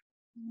leg.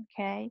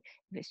 Okay,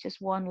 if it's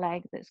just one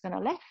leg that's going to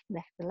lift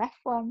the left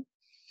one.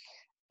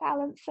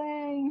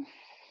 Balancing.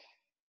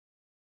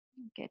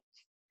 Good.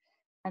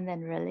 And then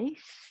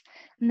release.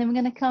 And then we're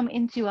going to come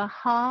into a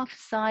half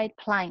side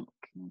plank.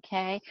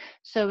 Okay,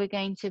 so we're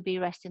going to be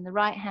resting the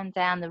right hand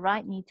down, the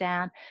right knee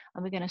down,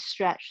 and we're going to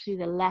stretch through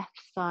the left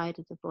side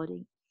of the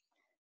body,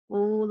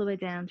 all the way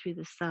down through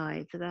the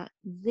side. So that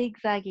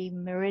zigzaggy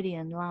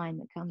meridian line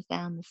that comes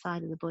down the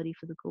side of the body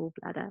for the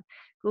gallbladder.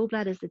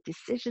 Gallbladder is the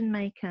decision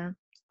maker.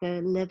 The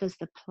liver's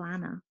the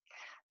planner.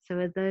 So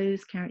are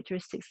those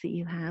characteristics that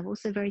you have.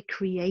 Also very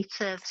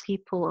creative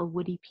people or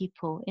woody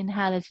people.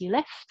 Inhale as you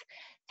lift,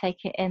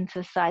 take it into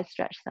a side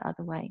stretch the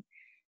other way.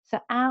 So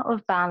out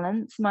of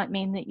balance might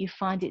mean that you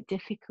find it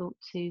difficult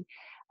to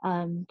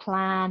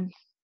plan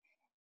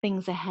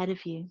things ahead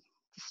of you,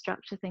 to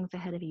structure things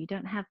ahead of you. You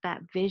don't have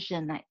that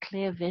vision, that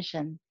clear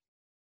vision.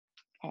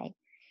 Okay.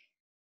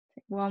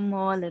 One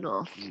more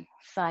little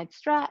side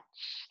stretch.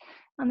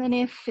 And then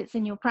if it's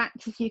in your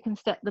practice, you can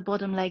step the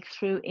bottom leg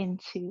through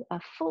into a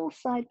full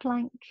side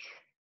plank.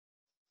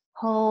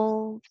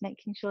 Hold,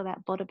 making sure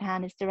that bottom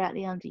hand is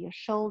directly under your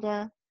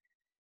shoulder.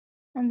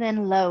 And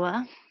then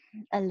lower,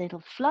 a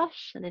little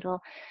flush, a little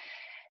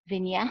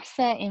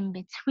vinyasa in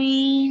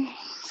between.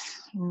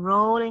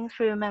 Rolling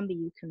through. Remember,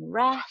 you can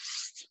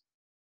rest.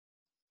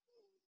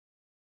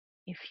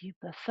 If you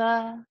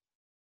prefer,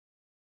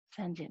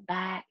 send it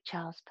back,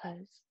 child's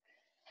pose.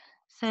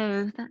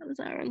 So that was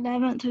our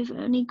 11th. We've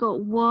only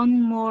got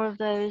one more of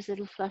those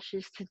little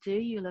flushes to do.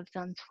 You'll have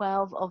done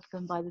 12 of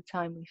them by the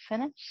time we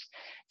finish.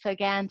 So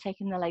again,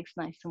 taking the legs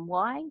nice and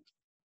wide,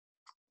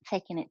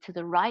 taking it to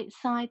the right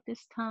side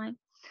this time,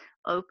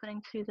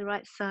 opening through the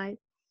right side.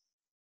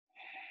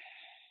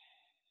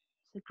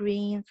 The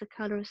green's the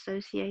color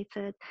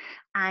associated.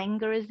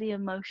 Anger is the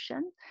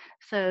emotion.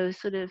 So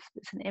sort of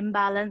it's an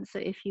imbalance. So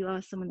if you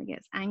are someone that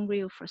gets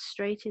angry or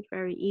frustrated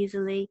very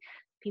easily,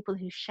 people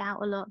who shout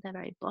a lot, they're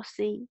very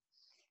bossy.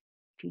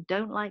 If you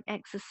don't like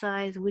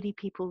exercise, woody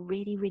people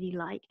really, really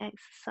like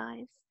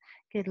exercise.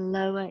 Get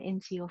lower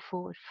into your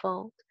forward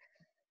fold.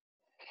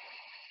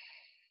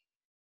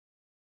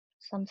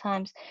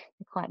 Sometimes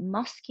they're quite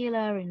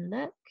muscular in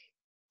look.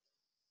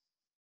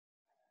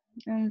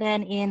 And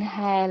then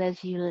inhale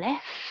as you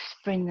lift,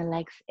 bring the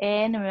legs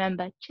in.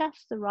 Remember,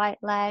 just the right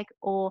leg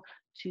or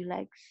two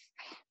legs.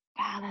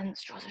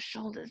 Balance, draw the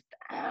shoulders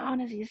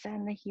down as you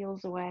send the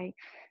heels away.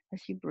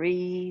 As you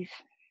breathe,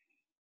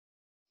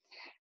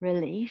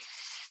 release.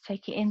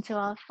 Take it into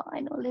our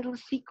final little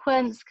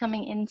sequence,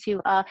 coming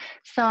into our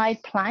side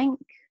plank.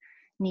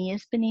 Knee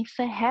is beneath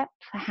the hip,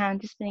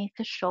 hand is beneath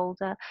the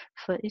shoulder,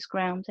 foot is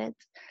grounded.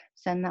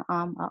 Send the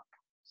arm up.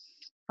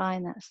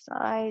 Find that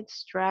side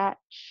stretch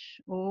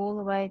all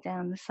the way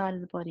down the side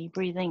of the body.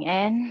 Breathing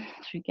in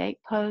through gate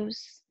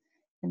pose,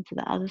 into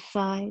the other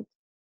side.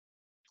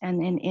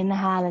 And then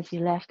inhale as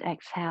you lift,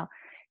 exhale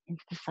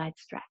into the side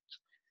stretch.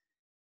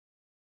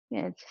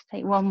 Yeah, just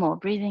take one more.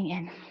 Breathing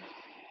in.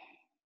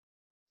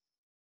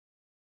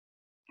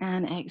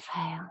 And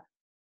exhale.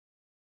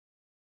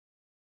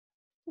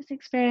 Just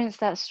experience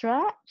that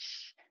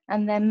stretch.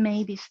 And then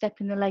maybe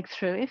stepping the leg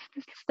through. If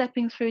the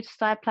stepping through to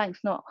side plank's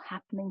not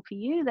happening for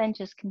you, then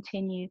just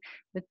continue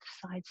with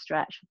the side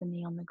stretch with the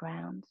knee on the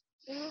ground.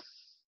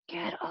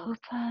 Get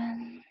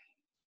open.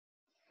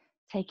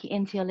 Take it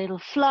into your little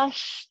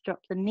flush. Drop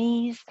the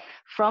knees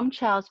from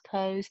child's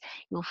pose.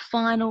 Your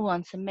final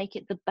one, so make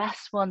it the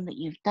best one that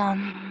you've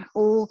done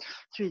all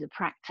through the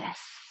practice.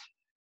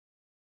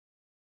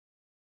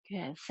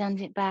 Good.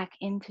 Send it back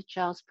into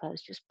child's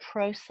pose. Just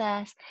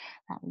process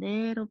that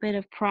little bit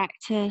of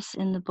practice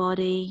in the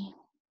body.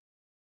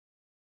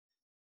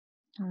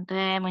 And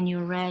then when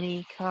you're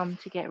ready, come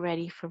to get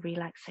ready for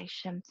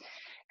relaxation.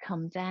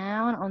 Come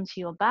down onto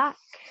your back.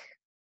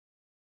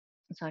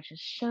 So I'll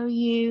just show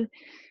you.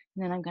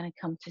 And then I'm going to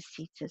come to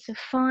seated. So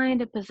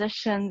find a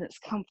position that's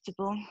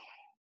comfortable.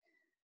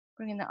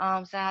 Bringing the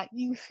arms out.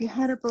 If you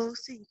had a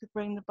bolster, you could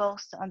bring the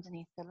bolster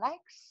underneath the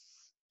legs.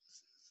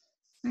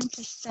 And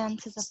just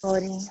center the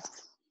body.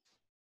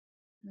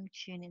 And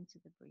tune into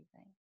the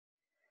breathing.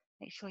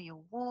 Make sure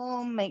you're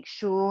warm. Make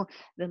sure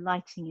the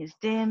lighting is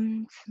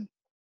dimmed.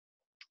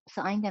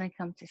 So I'm going to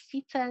come to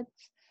seated.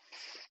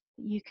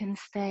 You can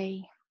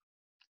stay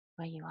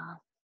where you are.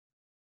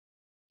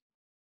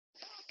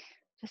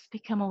 Just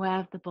become aware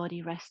of the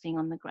body resting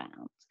on the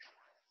ground.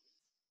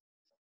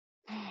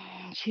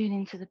 Tune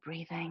into the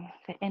breathing,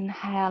 the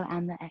inhale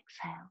and the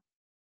exhale.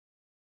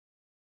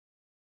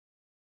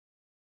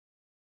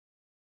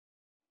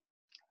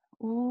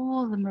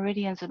 All the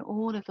meridians and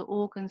all of the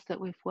organs that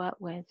we've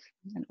worked with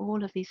and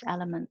all of these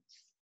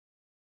elements.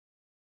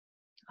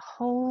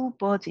 Whole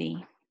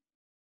body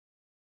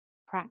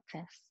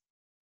practice.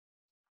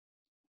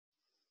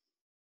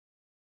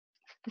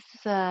 This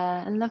is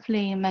a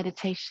lovely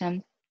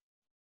meditation,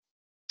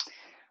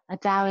 a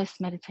Taoist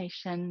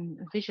meditation,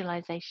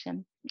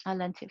 visualization. I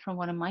learnt it from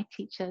one of my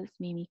teachers,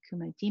 Mimi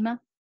Kumodima,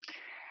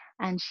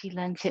 and she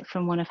learnt it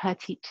from one of her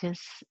teachers,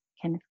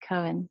 Kenneth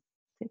Cohen.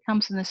 It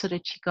comes from the sort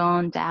of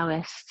Qigong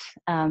Taoist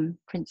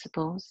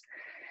principles.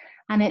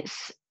 And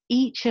it's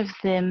each of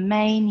the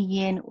main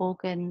yin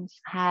organs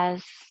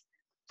has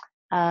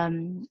a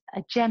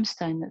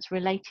gemstone that's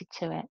related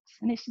to it.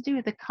 And it's to do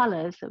with the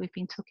colors that we've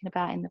been talking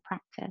about in the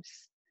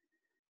practice.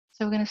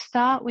 So we're going to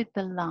start with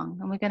the lung,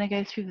 and we're going to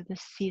go through the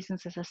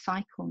seasons as a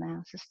cycle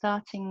now. So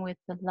starting with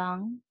the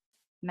lung,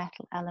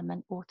 metal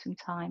element, autumn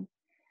time.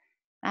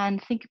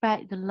 And think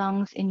about the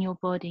lungs in your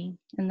body,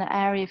 in the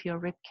area of your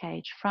rib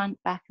cage, front,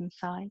 back, and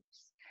sides.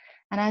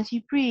 And as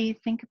you breathe,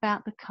 think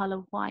about the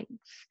color white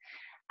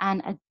and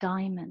a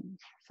diamond.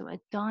 So a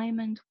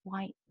diamond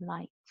white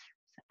light.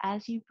 So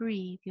as you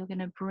breathe, you're going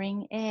to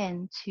bring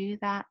in to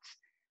that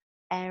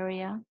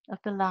area of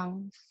the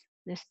lungs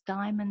this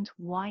diamond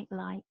white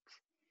light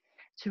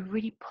to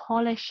really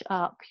polish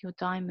up your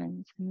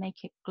diamonds and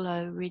make it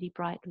glow really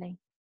brightly.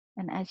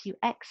 And as you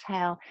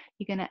exhale,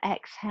 you're going to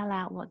exhale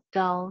out what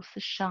dulls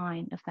the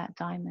shine of that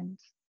diamond.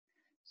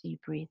 So you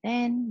breathe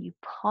in, you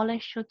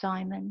polish your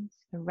diamonds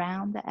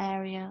around the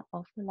area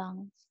of the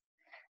lungs.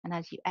 And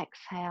as you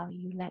exhale,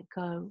 you let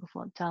go of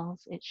what dulls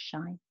its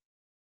shine.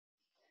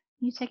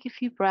 You take a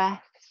few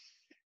breaths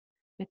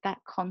with that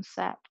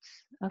concept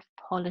of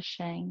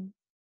polishing.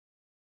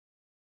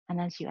 And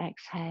as you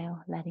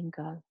exhale, letting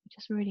go, which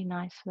is really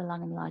nice for the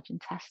lung and large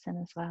intestine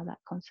as well, that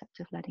concept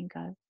of letting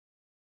go.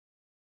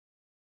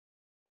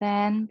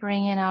 Then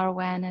bring in our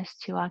awareness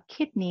to our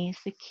kidneys.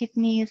 The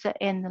kidneys are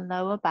in the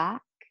lower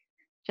back,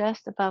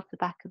 just above the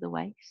back of the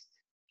waist.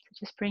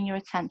 So just bring your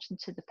attention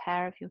to the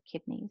pair of your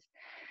kidneys.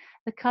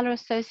 The color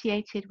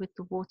associated with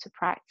the water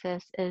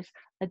practice is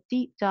a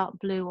deep dark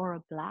blue or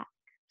a black.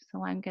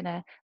 So I'm going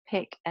to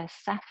pick a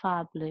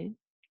sapphire blue.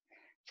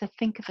 So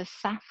think of a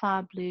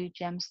sapphire blue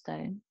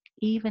gemstone,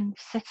 even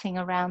sitting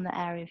around the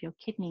area of your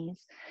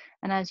kidneys.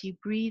 And as you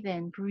breathe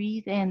in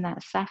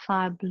that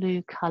sapphire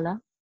blue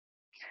color.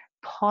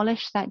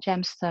 Polish that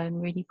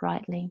gemstone really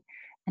brightly.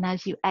 And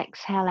as you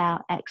exhale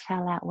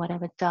out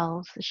whatever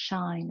dulls the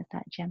shine of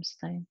that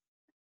gemstone.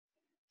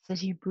 So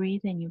as you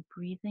breathe in, you're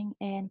breathing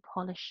in,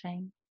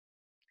 polishing.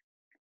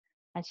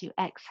 As you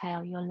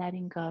exhale, you're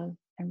letting go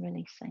and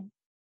releasing.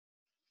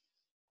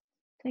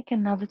 Take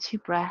another 2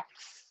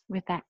 breaths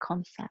with that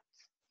concept.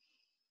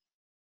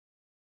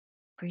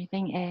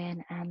 Breathing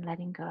in and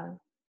letting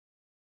go.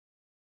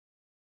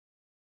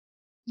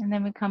 And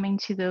then we're coming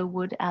to the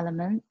wood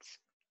element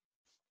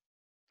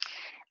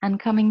and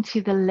coming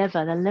to the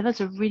liver. The liver is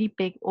a really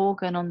big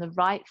organ on the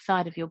right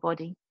side of your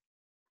body.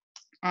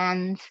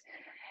 And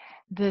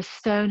the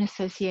stone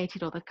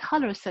associated, or the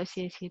color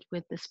associated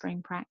with the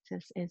spring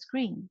practice, is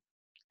green.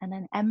 And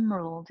an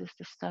emerald is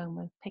the stone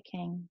we're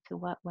picking to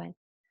work with.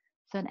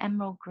 So an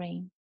emerald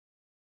green.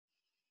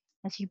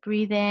 As you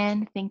breathe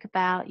in, think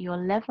about your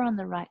liver on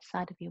the right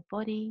side of your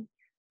body.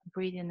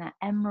 Breathe in that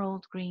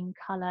emerald green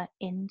color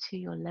into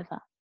your liver.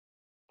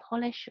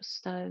 Polish your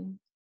stone.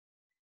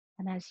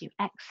 And as you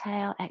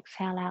exhale,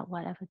 exhale out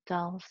whatever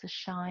dulls the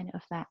shine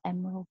of that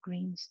emerald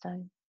green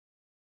stone.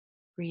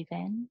 Breathe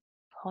in,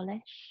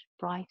 polish,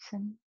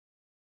 brighten.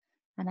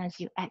 And as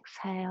you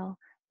exhale,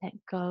 let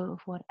go of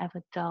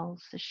whatever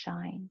dulls the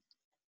shine.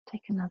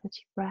 Take another 2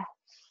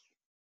 breaths,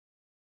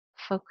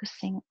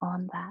 focusing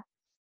on that.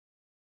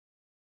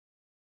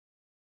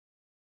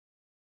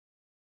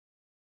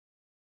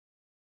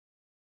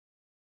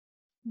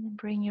 And then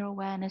bring your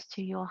awareness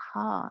to your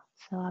heart,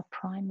 so our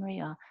primary,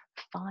 our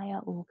fire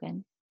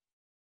organ.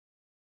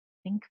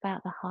 Think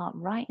about the heart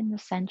right in the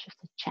center of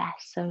the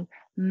chest. So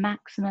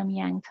maximum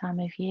yang time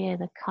of year,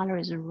 the color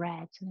is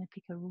red. So I'm going to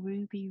pick a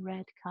ruby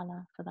red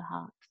color for the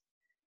heart.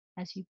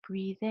 As you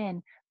breathe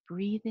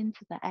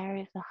into the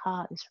area of the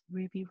heart, this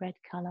ruby red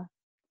color.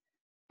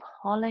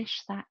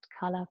 Polish that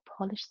color,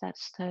 polish that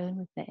stone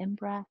with the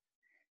in-breath.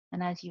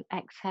 And as you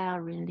exhale,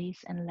 release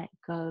and let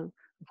go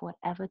of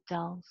whatever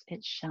dulls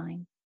its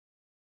shine.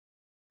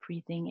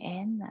 Breathing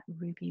in that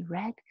ruby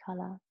red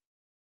color.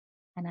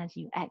 And as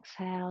you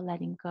exhale,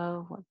 letting go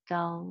of what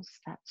dulls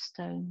that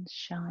stone's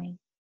shine.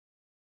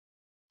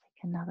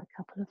 Take another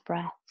couple of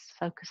breaths,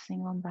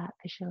 focusing on that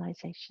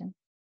visualization.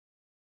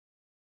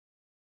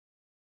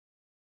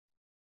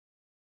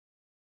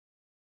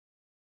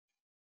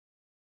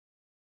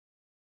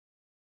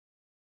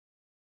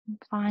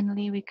 And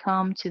finally, we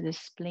come to the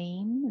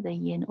spleen, the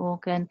yin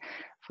organ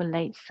for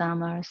late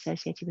summer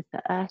associated with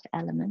the earth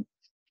element.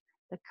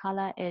 The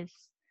color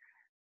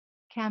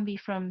can be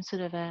from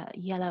sort of a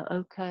yellow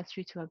ochre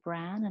through to a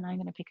brown, and I'm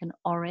going to pick an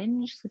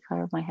orange, the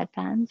color of my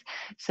headbands.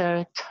 So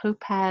a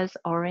topaz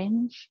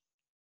orange.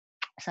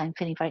 So I'm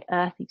feeling very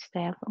earthy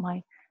today. I've got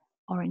my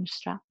orange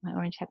strap, my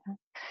orange headband.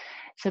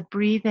 So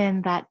breathe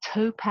in that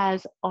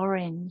topaz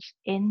orange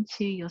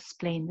into your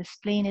spleen. The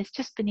spleen is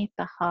just beneath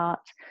the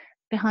heart,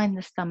 behind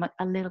the stomach,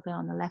 a little bit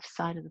on the left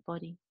side of the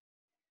body.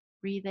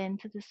 Breathe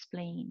into the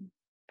spleen,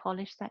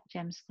 polish that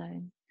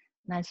gemstone,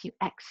 and as you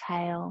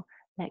exhale,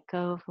 let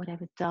go of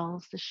whatever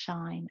dulls the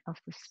shine of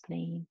the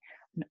spleen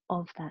and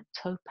of that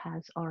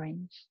topaz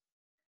orange.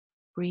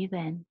 Breathe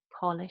in,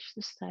 polish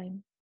the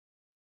stone,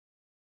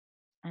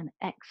 and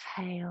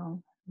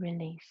exhale,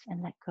 release,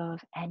 and let go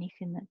of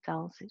anything that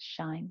dulls its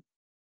shine.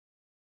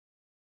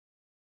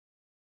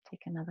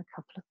 Take another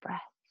couple of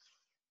breaths.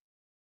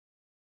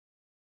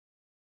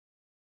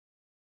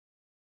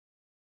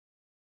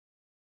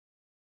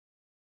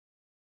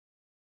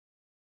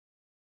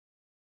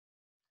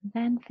 And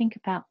then think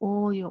about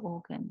all your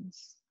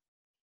organs.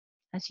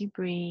 As you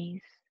breathe,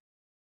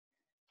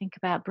 think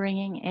about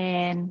bringing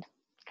in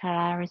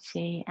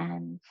clarity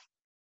and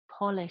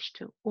polish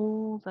to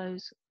all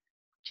those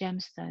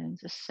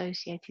gemstones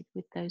associated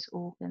with those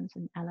organs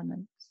and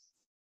elements.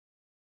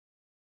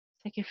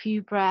 Take a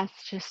few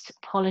breaths, just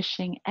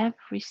polishing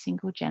every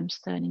single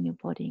gemstone in your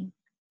body.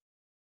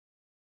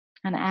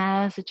 And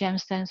as the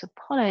gemstones are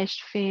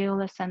polished, feel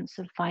a sense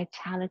of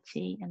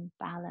vitality and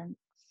balance,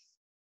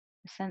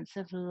 a sense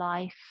of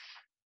life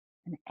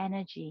and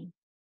energy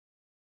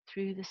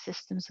through the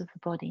systems of the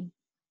body.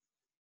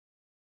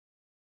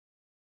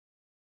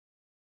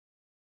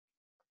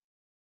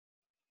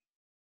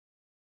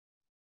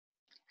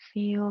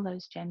 Feel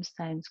those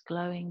gemstones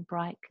glowing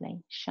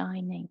brightly,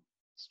 shining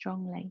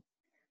strongly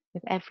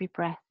with every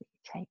breath that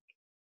you take.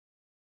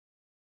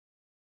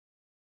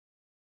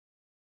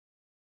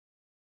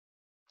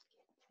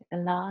 Take the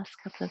last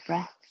couple of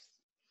breaths.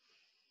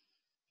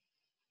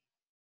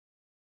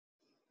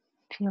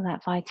 Feel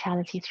that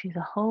vitality through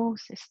the whole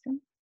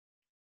system.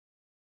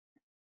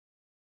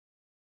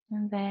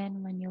 And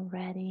then when you're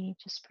ready,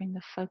 just bring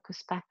the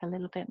focus back a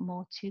little bit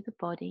more to the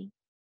body,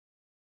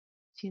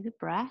 to the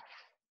breath.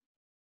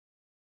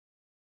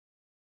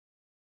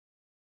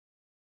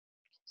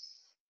 Just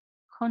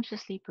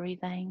consciously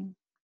breathing.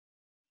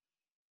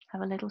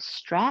 Have a little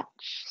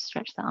stretch.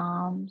 Stretch the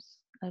arms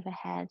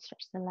overhead,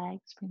 stretch the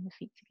legs, bring the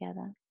feet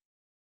together.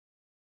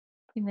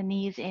 Bring the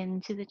knees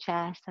into the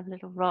chest, have a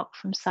little rock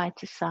from side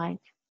to side.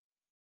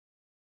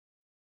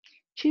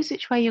 Choose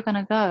which way you're going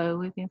to go.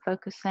 We've been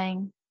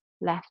focusing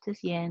left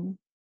as yin,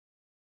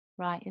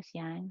 right as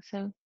yang.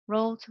 So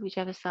roll to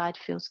whichever side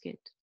feels good.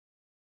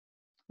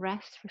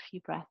 Rest for a few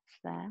breaths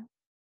there.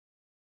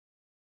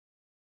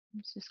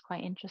 It's just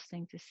quite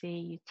interesting to see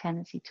your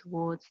tendency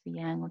towards the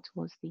yang or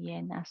towards the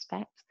yin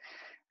aspect.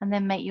 And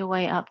then make your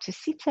way up to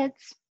seated.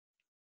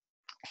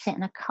 Sit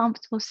in a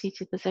comfortable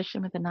seated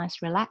position with a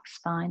nice relaxed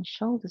spine,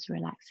 shoulders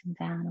relaxing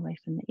down away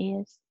from the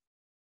ears.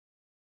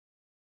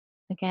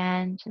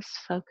 Again, just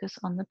focus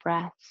on the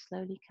breath,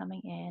 slowly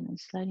coming in and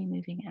slowly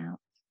moving out.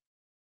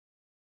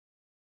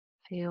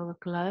 Feel the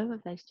glow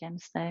of those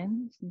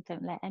gemstones and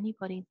don't let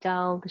anybody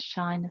dull the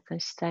shine of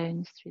those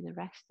stones through the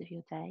rest of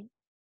your day.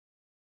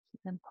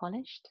 Keep them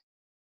polished.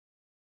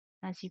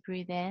 As you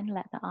breathe in,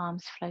 let the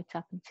arms float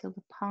up until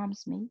the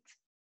palms meet.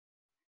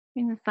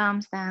 Bring the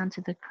thumbs down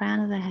to the crown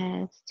of the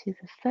head, to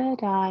the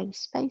third eye, the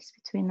space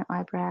between the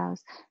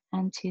eyebrows,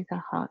 and to the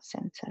heart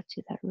center,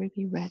 to that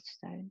ruby red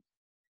stone.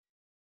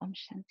 Om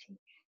Shanti.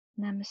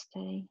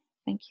 Namaste.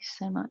 Thank you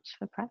so much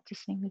for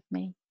practicing with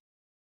me.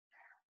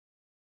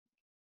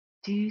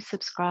 Do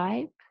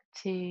subscribe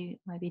to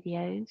my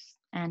videos,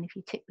 and if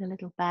you tick the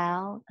little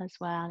bell as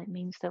well, it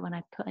means that when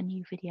I put a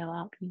new video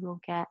up, you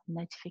will get a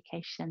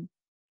notification.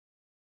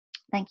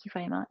 Thank you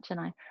very much, and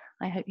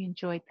I hope you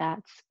enjoyed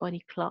that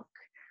body clock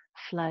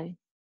flow.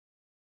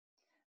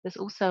 There's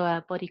also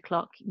a body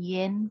clock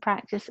yin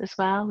practice as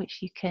well, which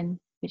you can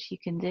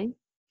do.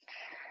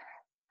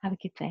 Have a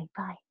good day.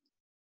 Bye.